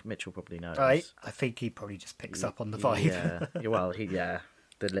 I think Mitchell probably knows. I think he probably just picks up on the vibe. Yeah, well,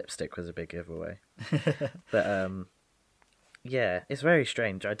 the lipstick was a big giveaway. But, yeah, it's very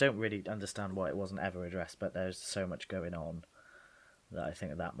strange. I don't really understand why it wasn't ever addressed, but there's so much going on that I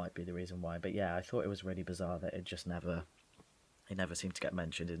think that might be the reason why. But yeah, I thought it was really bizarre that it never seemed to get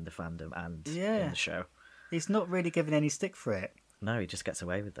mentioned in the fandom and in the show. He's not really given any stick for it. No, he just gets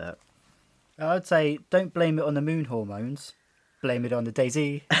away with that. I'd say don't blame it on the moon hormones. Blame it on the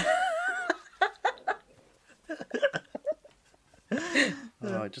Daisy.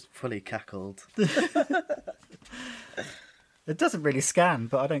 Oh, I just fully cackled. It doesn't really scan,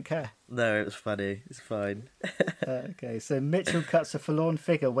 but I don't care. No, it was funny. It's fine. Okay, so Mitchell cuts a forlorn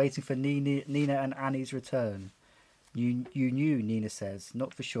figure waiting for Nina and Annie's return. You knew, Nina says.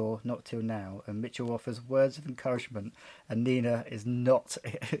 Not for sure, not till now. And Mitchell offers words of encouragement, and Nina is not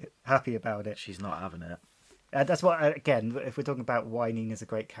happy about it. She's not having it. And that's what, again, if we're talking about why Nina's a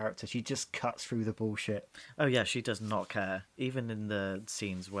great character, she just cuts through the bullshit. Oh yeah, she does not care. Even in the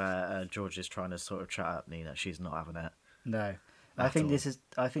scenes where George is trying to sort of chat up Nina, she's not having it. No. I think this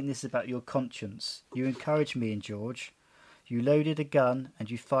is about your conscience. You encouraged me and George. You loaded a gun and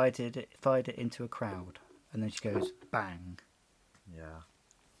you fired it into a crowd. And then she goes, bang. Yeah.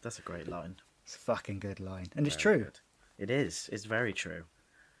 That's a great line. It's a fucking good line. And it's Very true. good. It is. It's very true.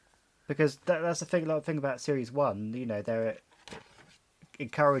 Because that's the thing about Series 1. You know, they're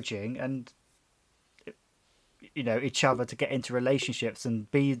encouraging and, you know, each other to get into relationships and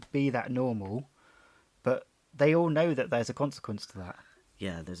be that normal. But they all know that there's a consequence to that.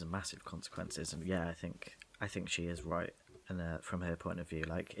 Yeah, there's a massive consequences. And yeah, I think she is right. And from her point of view,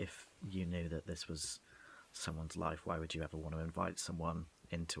 like, if you knew that this was someone's life, why would you ever want to invite someone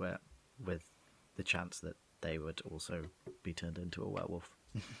into it with the chance that they would also be turned into a werewolf?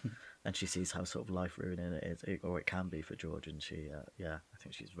 And she sees how sort of life ruining it is, or it can be for George, and she, I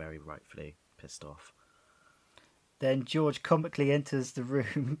think she's very rightfully pissed off. Then George comically enters the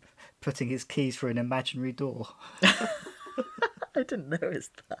room, putting his keys through an imaginary door. I didn't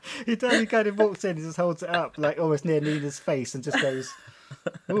notice that. He does. He kind of walks in and just holds it up, like almost near Nina's face, and just goes,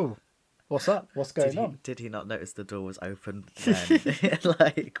 "Ooh, what's up? What's going on?" Did he not notice the door was open then?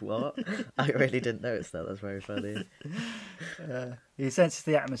 Like, what? I really didn't notice that. That's very funny. He senses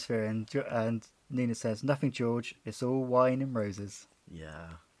the atmosphere, and Nina says, "Nothing, George. It's all wine and roses." Yeah,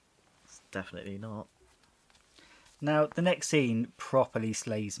 it's definitely not. Now, the next scene properly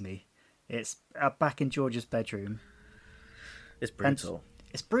slays me. It's back in George's bedroom. It's brutal. And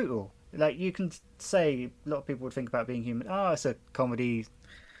it's brutal. Like, you can say, a lot of people would think about Being Human, it's a comedy,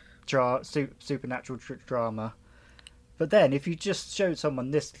 supernatural drama. But then, if you just showed someone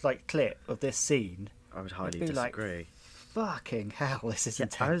this like clip of this scene, I would highly be disagree. Like, fucking hell, this is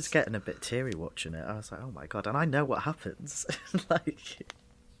intense. I was getting a bit teary watching it. I was like, oh my god, and I know what happens.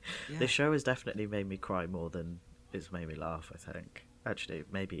 The show has definitely made me cry more than it's made me laugh, I think. Actually,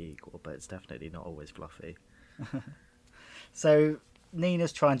 maybe equal, but it's definitely not always fluffy. So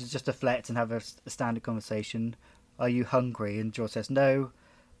Nina's trying to just deflect and have a standard conversation. Are you hungry? And George says, no,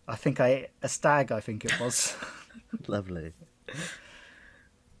 I think I ate a stag, I think it was. Lovely.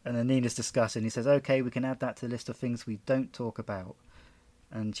 And then Nina's discussing. He says, okay, we can add that to the list of things we don't talk about.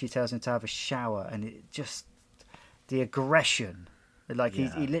 And she tells him to have a shower. And it just, the aggression. Like,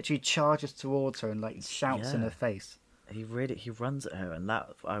 he literally charges towards her and like shouts in her face. He runs at her, and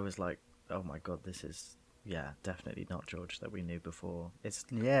that, I was like, oh my god, this is, definitely not George that we knew before.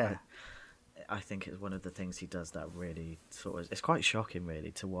 I think it's one of the things he does that really sort of, it's quite shocking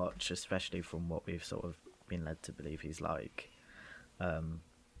really to watch, especially from what we've sort of been led to believe he's like.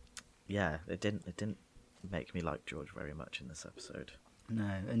 It didn't make me like George very much in this episode. No,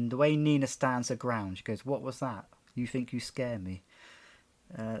 and the way Nina stands her ground, she goes, what was that? You think you scare me?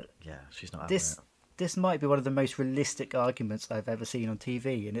 She's not having it. This might be one of the most realistic arguments I've ever seen on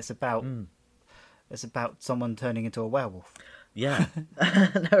TV, and it's about someone turning into a werewolf. Yeah,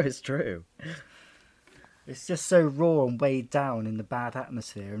 no, it's true. It's just so raw and weighed down in the bad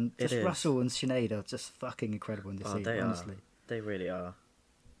atmosphere, and just It is. Russell and Sinead are just fucking incredible in this scene. Honestly, They really are.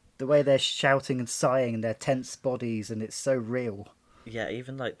 the way they're shouting and sighing and their tense bodies, and it's so real. Yeah,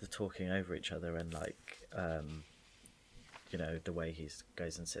 even like the talking over each other and like, the way he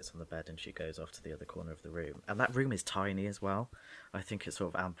goes and sits on the bed and she goes off to the other corner of the room. And that room is tiny as well. I think it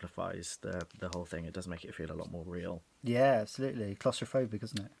sort of amplifies the whole thing. It does make it feel a lot more real. Yeah, absolutely. Claustrophobic,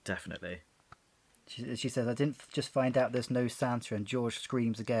 isn't it? Definitely. She says, I didn't just find out there's no Santa, and George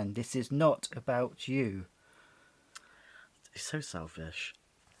screams again, this is not about you. He's so selfish.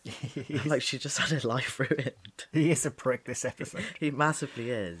 Like, she just had her life ruined. He is a prick this episode. He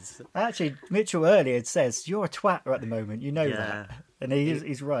massively is. Actually, Mitchell earlier says, you're a twat at the moment, you know that. And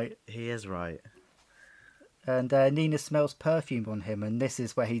he's right. He is right. And Nina smells perfume on him, and this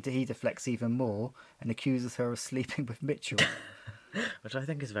is where he deflects even more and accuses her of sleeping with Mitchell. Which I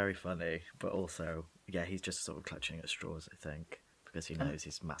think is very funny, but also, yeah, he's just sort of clutching at straws, I think, because he knows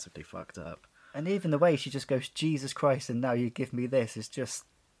he's massively fucked up. And even the way she just goes, Jesus Christ, and now you give me this, is just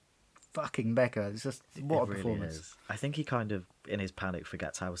fucking mega. It's just, what a performance. Is. I think he kind of, in his panic,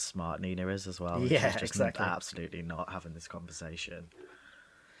 forgets how smart Nina is as well. Yeah, she's just exactly. absolutely not having this conversation.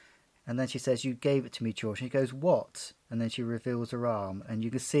 And then she says, you gave it to me, George. And he goes, what? And then she reveals her arm, and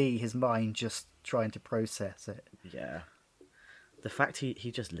you can see his mind just trying to process it. Yeah. The fact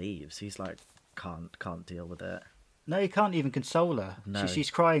he just leaves, he's like, can't deal with it. No, he can't even console her. No. She's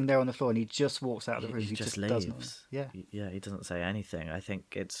crying there on the floor, and he just walks out of the room. He just does not. leaves. Yeah. Yeah, he doesn't say anything. I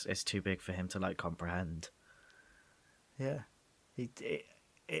think it's too big for him to, like, comprehend. Yeah.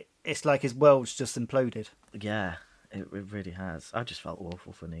 It's like his world's just imploded. Yeah, it really has. I just felt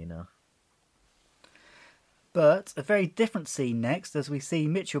awful for Nina. But a very different scene next, as we see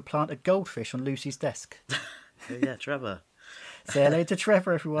Mitchell plant a goldfish on Lucy's desk. Yeah, Trevor. Say hello to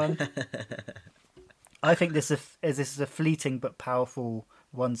Trevor, everyone. I think this is a fleeting but powerful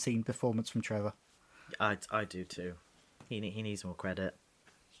one-scene performance from Trevor. I do too. He needs more credit.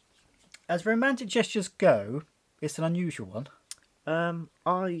 As romantic gestures go, it's an unusual one.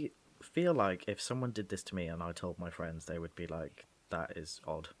 I feel like if someone did this to me and I told my friends, they would be like, that is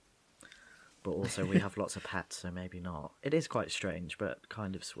odd. But also we have lots of pets, so maybe not. It is quite strange, but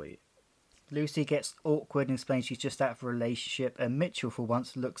kind of sweet. Lucy gets awkward and explains she's just out of a relationship, and Mitchell, for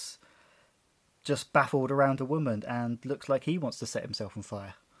once, looks just baffled around a woman and looks like he wants to set himself on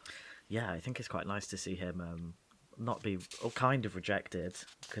fire. Yeah, I think it's quite nice to see him not be kind of rejected,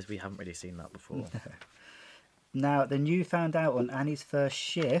 because we haven't really seen that before. No. Now, the new found out on Annie's first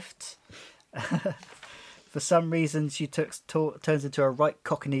shift, for some reason she turns into a right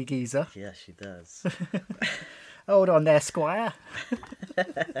cockney geezer. Yeah, she does. Hold on there, Squire.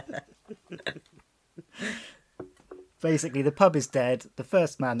 Basically, the pub is dead. The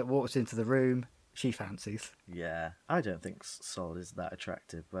first man that walks into the room, she fancies. Yeah, I don't think Sol is that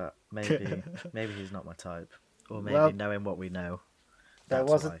attractive, but maybe he's not my type. Or maybe knowing what we know. There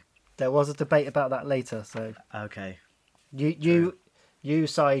was a debate about that later, so... Okay. You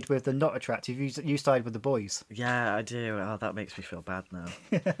side with the not attractive, you side with the boys. Yeah, I do. Oh, that makes me feel bad now.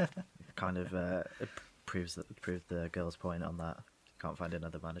 Kind of proves the girl's point on that. Can't find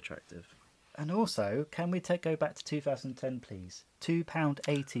another man attractive. And also, can we go back to 2010, please?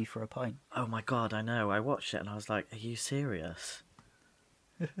 £2.80 for a pint. Oh my god, I know. I watched it and I was like, are you serious?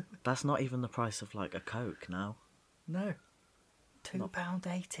 That's not even the price of, like, a Coke now. No.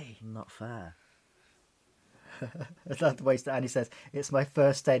 £2.80. Not fair. I love the way that Annie says, it's my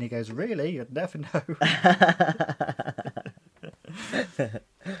first day, and he goes, really? You'd never know.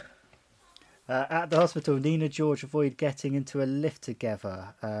 At the hospital, Nina and George avoid getting into a lift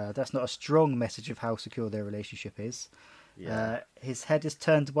together. That's not a strong message of how secure their relationship is. Yeah. His head is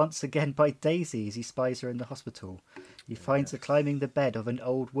turned once again by Daisy as he spies her in the hospital. He finds her climbing the bed of an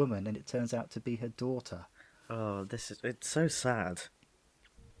old woman, and it turns out to be her daughter. Oh, it's so sad.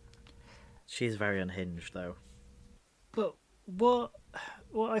 She's very unhinged, though. But what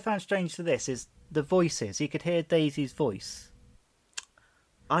I found strange to this is the voices. He could hear Daisy's voice.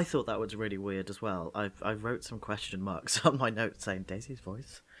 I thought that was really weird as well. I wrote some question marks on my notes saying Daisy's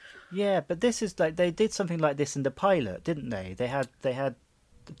voice. Yeah, but this is like they did something like this in the pilot, didn't they? They had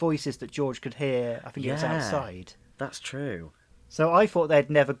voices that George could hear. I think it was outside. That's true. So I thought they'd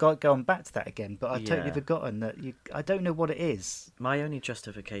never gone back to that again, but I've totally forgotten that. I don't know what it is. My only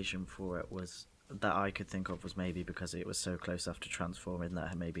justification for it was that I could think of was maybe because it was so close after transforming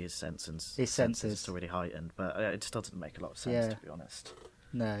that maybe his senses already heightened, but it just doesn't make a lot of sense, to be honest.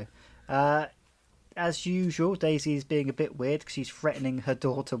 No. As usual, Daisy's being a bit weird because she's threatening her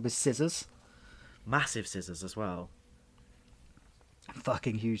daughter with scissors. Massive scissors as well.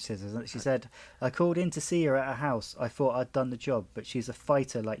 Fucking huge scissors. She said, I called in to see her at her house. I thought I'd done the job, but she's a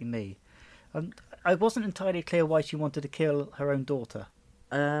fighter like me. I wasn't entirely clear why she wanted to kill her own daughter.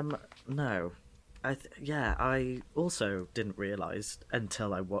 No. I also didn't realise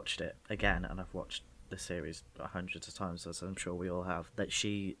until I watched it again, and I've watched the series hundreds of times, as I'm sure we all have, that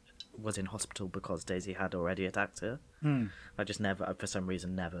she was in hospital because Daisy had already attacked her. I just never, for some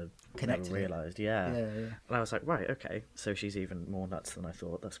reason, never realised. Yeah. And I was like, right, okay, so she's even more nuts than I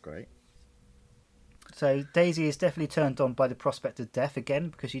thought. That's great. So Daisy is definitely turned on by the prospect of death again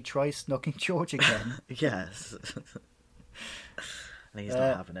because she tries snogging George again. Yes. And he's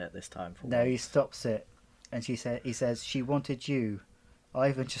not having it this time. For No, once. he stops it, and he says, she wanted you.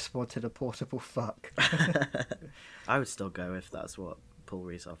 Ivan just wanted a portable fuck. I would still go if that's what Paul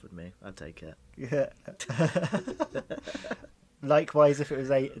Reese offered me. I'd take it. Yeah. Likewise, if it was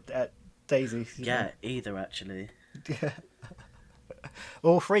Daisy. Yeah, either actually. Yeah.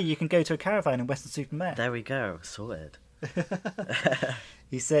 All three, you can go to a caravan in Weston-super-Mare. There we go, sorted.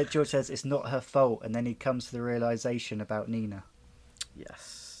 George says it's not her fault, and then he comes to the realisation about Nina.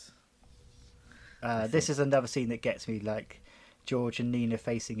 Yes. This is another scene that gets me, like George and Nina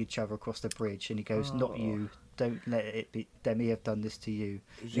facing each other across the bridge, and he goes, "Not you. Don't let it be. Let me have done this to you."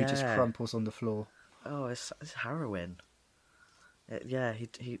 He just crumples on the floor. Oh, it's harrowing.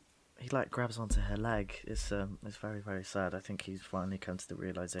 He like grabs onto her leg. It's very, very sad. I think he's finally come to the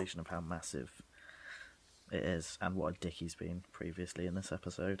realisation of how massive it is and what a dick he's been previously in this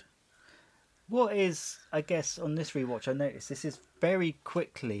episode. What is, I guess, on this rewatch, I noticed this is very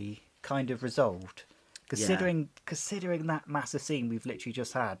quickly kind of resolved. Considering that massive scene we've literally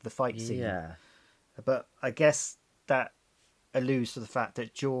just had, the fight scene. Yeah. But I guess that alludes to the fact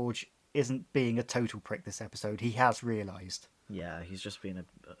that George isn't being a total prick this episode. He has realised. Yeah, he's just been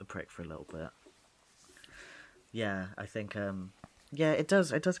a prick for a little bit. Yeah, I think it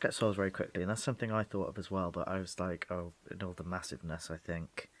does get solved very quickly, and that's something I thought of as well, but I was like, oh, in all the massiveness, I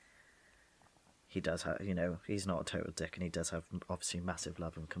think he does have, he's not a total dick, and he does have obviously massive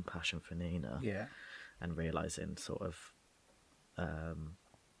love and compassion for Nina. Yeah. And realising sort of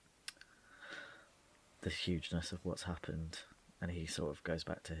the hugeness of what's happened, and he sort of goes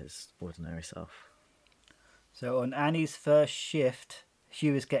back to his ordinary self. So on Annie's first shift,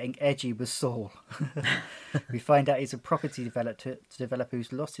 Hugh is getting edgy with Saul. We find out he's a property developer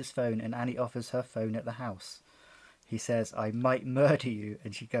who's lost his phone, and Annie offers her phone at the house. He says, "I might murder you,"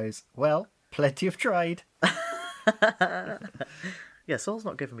 and she goes, "Well, plenty have tried." Yeah, Saul's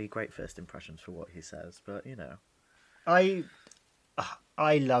not giving me great first impressions for what he says, but I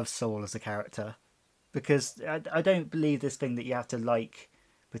love Saul as a character because I don't believe this thing that you have to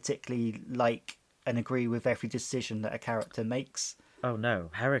particularly like and agree with every decision that a character makes. Oh no,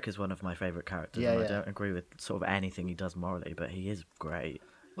 Herrick is one of my favourite characters, and I don't agree with sort of anything he does morally, but he is great.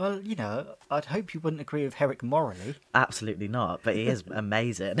 Well, I'd hope you wouldn't agree with Herrick morally. Absolutely not, but he is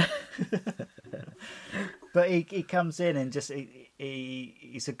amazing. But he comes in and just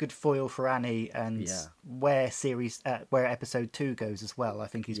he's a good foil for Annie, and where episode 2 goes as well. I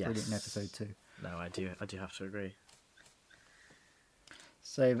think he's brilliant in episode 2. No, I do have to agree.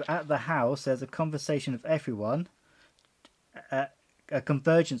 So at the house, there's a conversation of everyone, a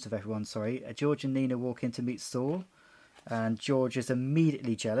convergence of everyone. Sorry, George and Nina walk in to meet Saul, and George is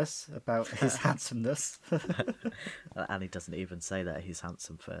immediately jealous about his handsomeness. Annie doesn't even say that he's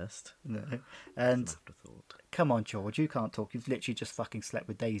handsome first. No, and come on, George, you can't talk. You've literally just fucking slept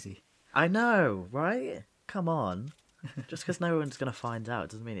with Daisy. I know, right? Come on. Just because no one's going to find out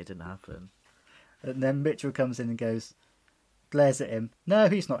doesn't mean it didn't happen. And then Mitchell comes in and glares at him. No,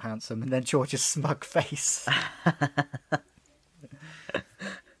 he's not handsome. And then George's smug face.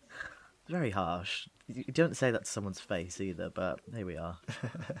 Very harsh. You don't say that to someone's face either, but here we are.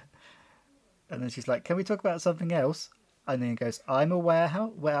 And then she's like, "Can we talk about something else?" And then he goes, "I'm a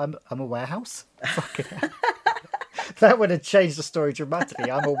warehouse. I'm a warehouse." Fucking hell. That would have changed the story dramatically.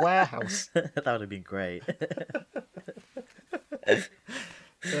 I'm a warehouse. That would have been great.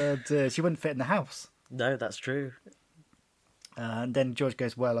 And she wouldn't fit in the house. No, that's true. And then George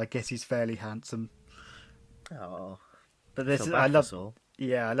goes, "Well, I guess he's fairly handsome." Oh, but I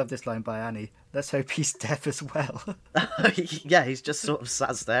love this line by Annie. "Let's hope he's deaf as well." Yeah, he's just sort of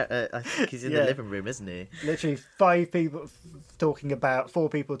sat there. I think he's in the living room, isn't he? Literally 4 people talking about.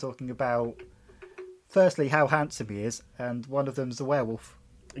 Firstly, how handsome he is, and one of them's a werewolf.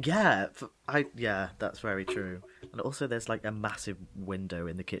 Yeah, that's very true. And also, there's like a massive window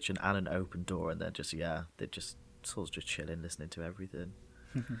in the kitchen and an open door, and Saul's just chilling, listening to everything.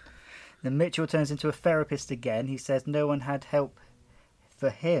 Then Mitchell turns into a therapist again. He says no one had help for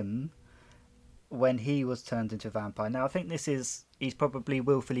him when he was turned into a vampire. Now, I think he's probably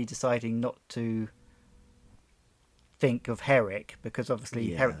willfully deciding not to think of Herrick, because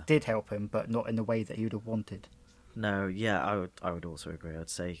obviously Herrick did help him, but not in the way that he would have wanted. No, I would also agree. I'd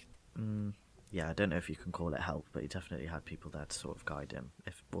say, I don't know if you can call it help, but he definitely had people there to sort of guide him,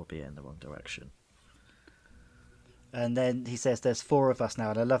 albeit in the wrong direction. And then he says there's 4 of us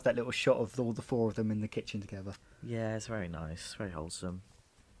now, and I love that little shot of all the 4 of them in the kitchen together. Yeah, it's very nice, very wholesome.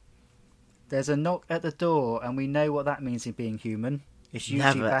 There's a knock at the door, and we know what that means in being human. It's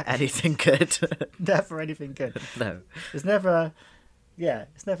usually Never anything good. Never anything good. No. It's never. Yeah,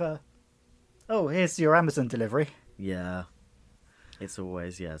 it's never. Oh, here's your Amazon delivery. Yeah. It's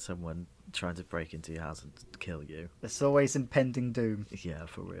always, someone trying to break into your house and kill you. It's always impending doom. Yeah,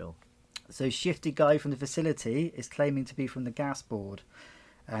 for real. So shifty guy from the facility is claiming to be from the gas board,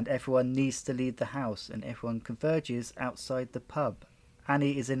 and everyone needs to leave the house, and everyone converges outside the pub.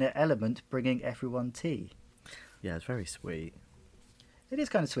 Annie is in her element, bringing everyone tea. Yeah, it's very sweet. It is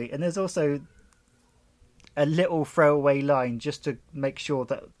kind of sweet, and there's also a little throwaway line just to make sure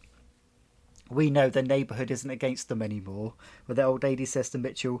that we know the neighbourhood isn't against them anymore, where the old lady says to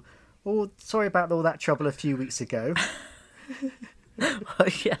Mitchell, "Oh, sorry about all that trouble a few weeks ago."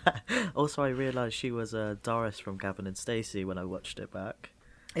 Yeah. Also, I realised she was Doris from Gavin and Stacey when I watched it back.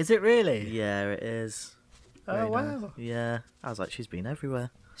 Is it really? Yeah, it is. Oh, Very wow. nice. Yeah. I was like, she's been everywhere.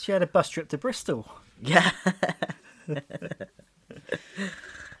 She had a bus trip to Bristol. Yeah.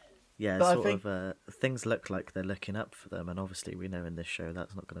 Yeah, But I sort think- of things look like they're looking up for them, and obviously we know in this show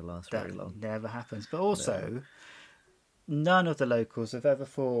that's not going to last That very long. never happens. But also, none of the locals have ever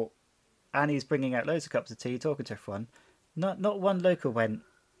thought Annie's bringing out loads of cups of tea, talking to everyone. Not one local went,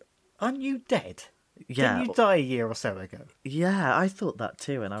 "Aren't you dead? Yeah, Didn't you die a year or so ago?" yeah, I thought that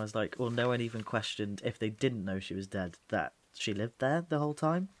too, and I was like, well, no one even questioned if they didn't know she was dead that she lived there the whole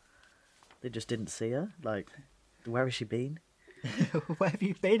time. They just didn't see her. Like, where has she been? Where have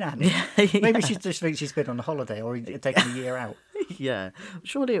you been, Annie? Maybe she just thinks she's been on a holiday or taken a year out. Yeah,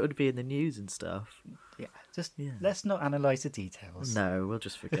 surely it would be in the news and stuff. Yeah, just Yeah. let's not analyse the details. No, we'll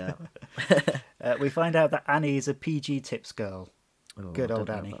just forget. We find out that Annie is a PG Tips girl. Oh, Good I old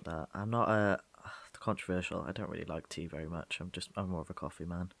don't know Annie. about that. I'm not controversial. I don't really like tea very much. I'm more of a coffee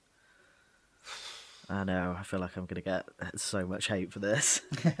man. I know. I feel like I'm gonna get so much hate for this.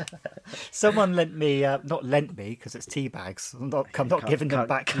 Someone lent me, not lent me because it's tea bags. I'm not giving them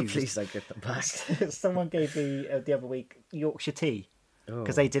back. used. Please don't give them back. Someone gave me the other week Yorkshire tea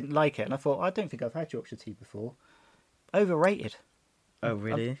because Oh. they didn't like it, and I thought I don't think I've had Yorkshire tea before. Overrated. Oh,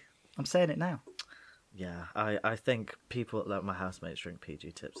 really? I'm saying it now. Yeah, I think people like my housemates drink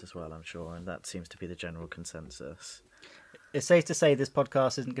PG Tips as well, I'm sure, and that seems to be the general consensus. It's safe to say this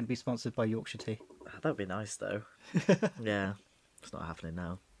podcast isn't going to be sponsored by Yorkshire tea. That'd be nice though. Yeah, it's not happening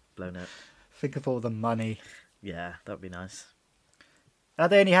now. Blown it. Think of all the money. Yeah, that'd be nice.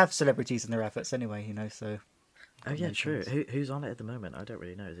 They only have celebrities in their adverts anyway, so. Oh yeah, makes true. sense. Who's on it at the moment? I don't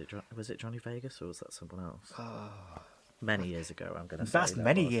really know. Was it Johnny Vegas or was that someone else? Many years ago, I'm gonna say. That's that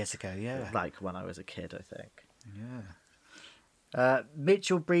many was. years ago, yeah. Like when I was a kid, I think. Yeah.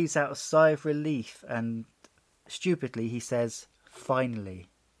 Mitchell breathes out a sigh of relief and stupidly he says, "Finally."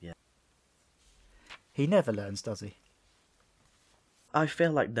 Yeah. He never learns, does he? I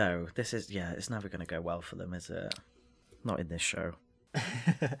feel like no. This is it's never gonna go well for them, is it? Not in this show.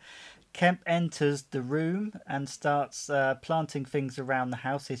 Kemp enters the room and starts planting things around the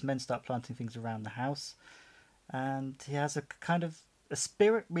house. His men start planting things around the house. And he has a kind of a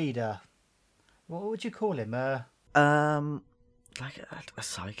spirit reader. What would you call him? Like a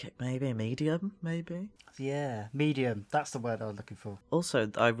psychic, maybe a medium, maybe. Yeah, medium. That's the word I was looking for. Also,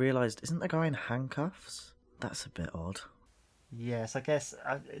 I realised, isn't the guy in handcuffs? That's a bit odd. Yes, I guess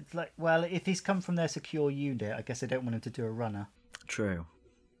it's like, well, if he's come from their secure unit, I guess they don't want him to do a runner. True.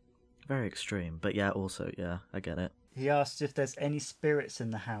 Very extreme, but yeah, also, yeah, I get it. He asks if there's any spirits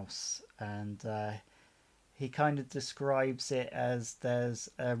in the house, and he kind of describes it as there's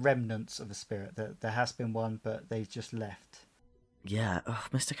remnants of a spirit, that there has been one, but they've just left. Yeah,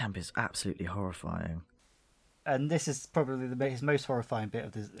 Mr. Camp is absolutely horrifying. And this is probably his most horrifying bit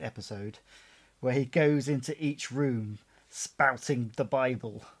of this episode, where he goes into each room spouting the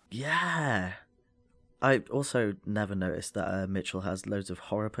Bible. Yeah. I also never noticed that Mitchell has loads of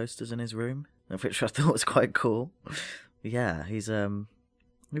horror posters in his room, which I thought was quite cool. Yeah, he's he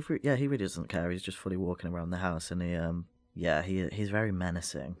really doesn't care. He's just fully walking around the house, and he's very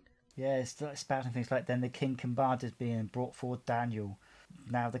menacing. Yeah, it's like spouting things like, then the king commanded me and brought forward Daniel.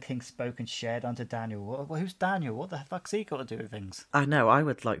 Now the king spoke and shared unto Daniel. Well, who's Daniel? What the fuck's he got to do with things? I know, I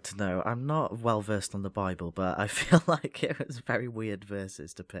would like to know. I'm not well versed on the Bible, but I feel like it was very weird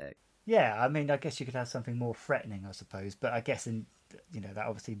verses to pick. Yeah, I mean, I guess you could have something more threatening, I suppose. But I guess that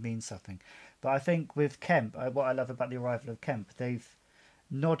obviously means something. But I think with Kemp, what I love about the arrival of Kemp, they've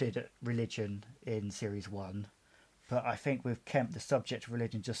nodded at religion in series 1. But I think with Kemp, the subject of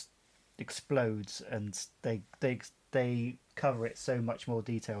religion just explodes, and they cover it so much more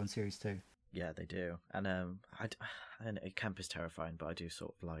detail in series 2. Yeah, they do. And I know Camp is terrifying, but I do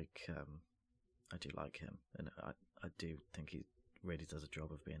sort of like I do like him, and I do think he really does a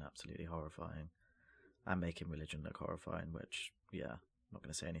job of being absolutely horrifying. and making religion look horrifying, which, yeah, I'm not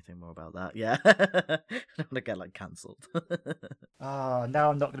going to say anything more about that. Yeah. I don't want to get, cancelled. Oh, now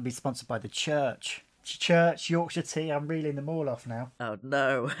I'm not going to be sponsored by the church. Church, Yorkshire Tea, I'm reeling them all off now. Oh,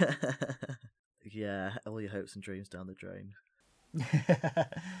 no. Yeah, all your hopes and dreams down the drain.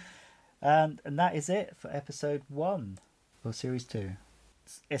 And that is it for episode 1 for series 2.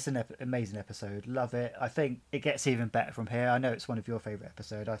 It's an amazing episode. Love it. I think it gets even better from here. I know it's one of your favourite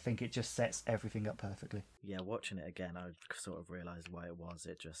episodes. I think it just sets everything up perfectly. Yeah, watching it again, I sort of realised why it was.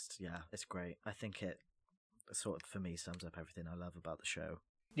 It just, yeah, it's great. I think it sort of, for me, sums up everything I love about the show.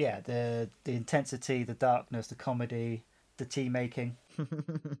 Yeah, the intensity, the darkness, the comedy, the tea making.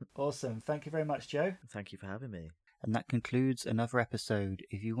 Awesome. Thank you very much, Joe. Thank you for having me. And that concludes another episode.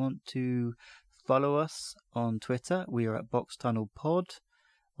 If you want to follow us on Twitter, we are at Box Tunnel Pod.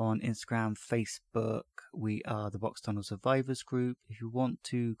 On Instagram, Facebook, we are the Box Tunnel Survivors Group. If you want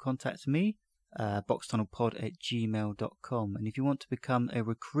to contact me, boxtunnelpod@gmail.com. And if you want to become a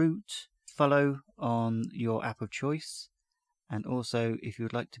recruit, follow on your app of choice. And also, if you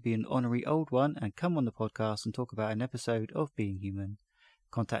would like to be an honorary old one and come on the podcast and talk about an episode of Being Human,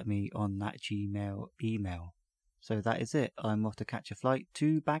 contact me on that Gmail email. So that is it. I'm off to catch a flight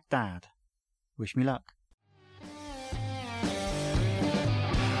to Baghdad. Wish me luck.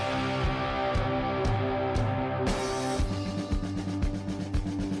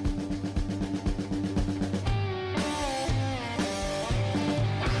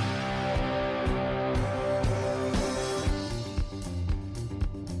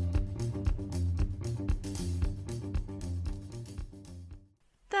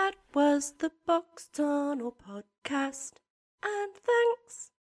 That was the Box Tunnel Podcast, and thanks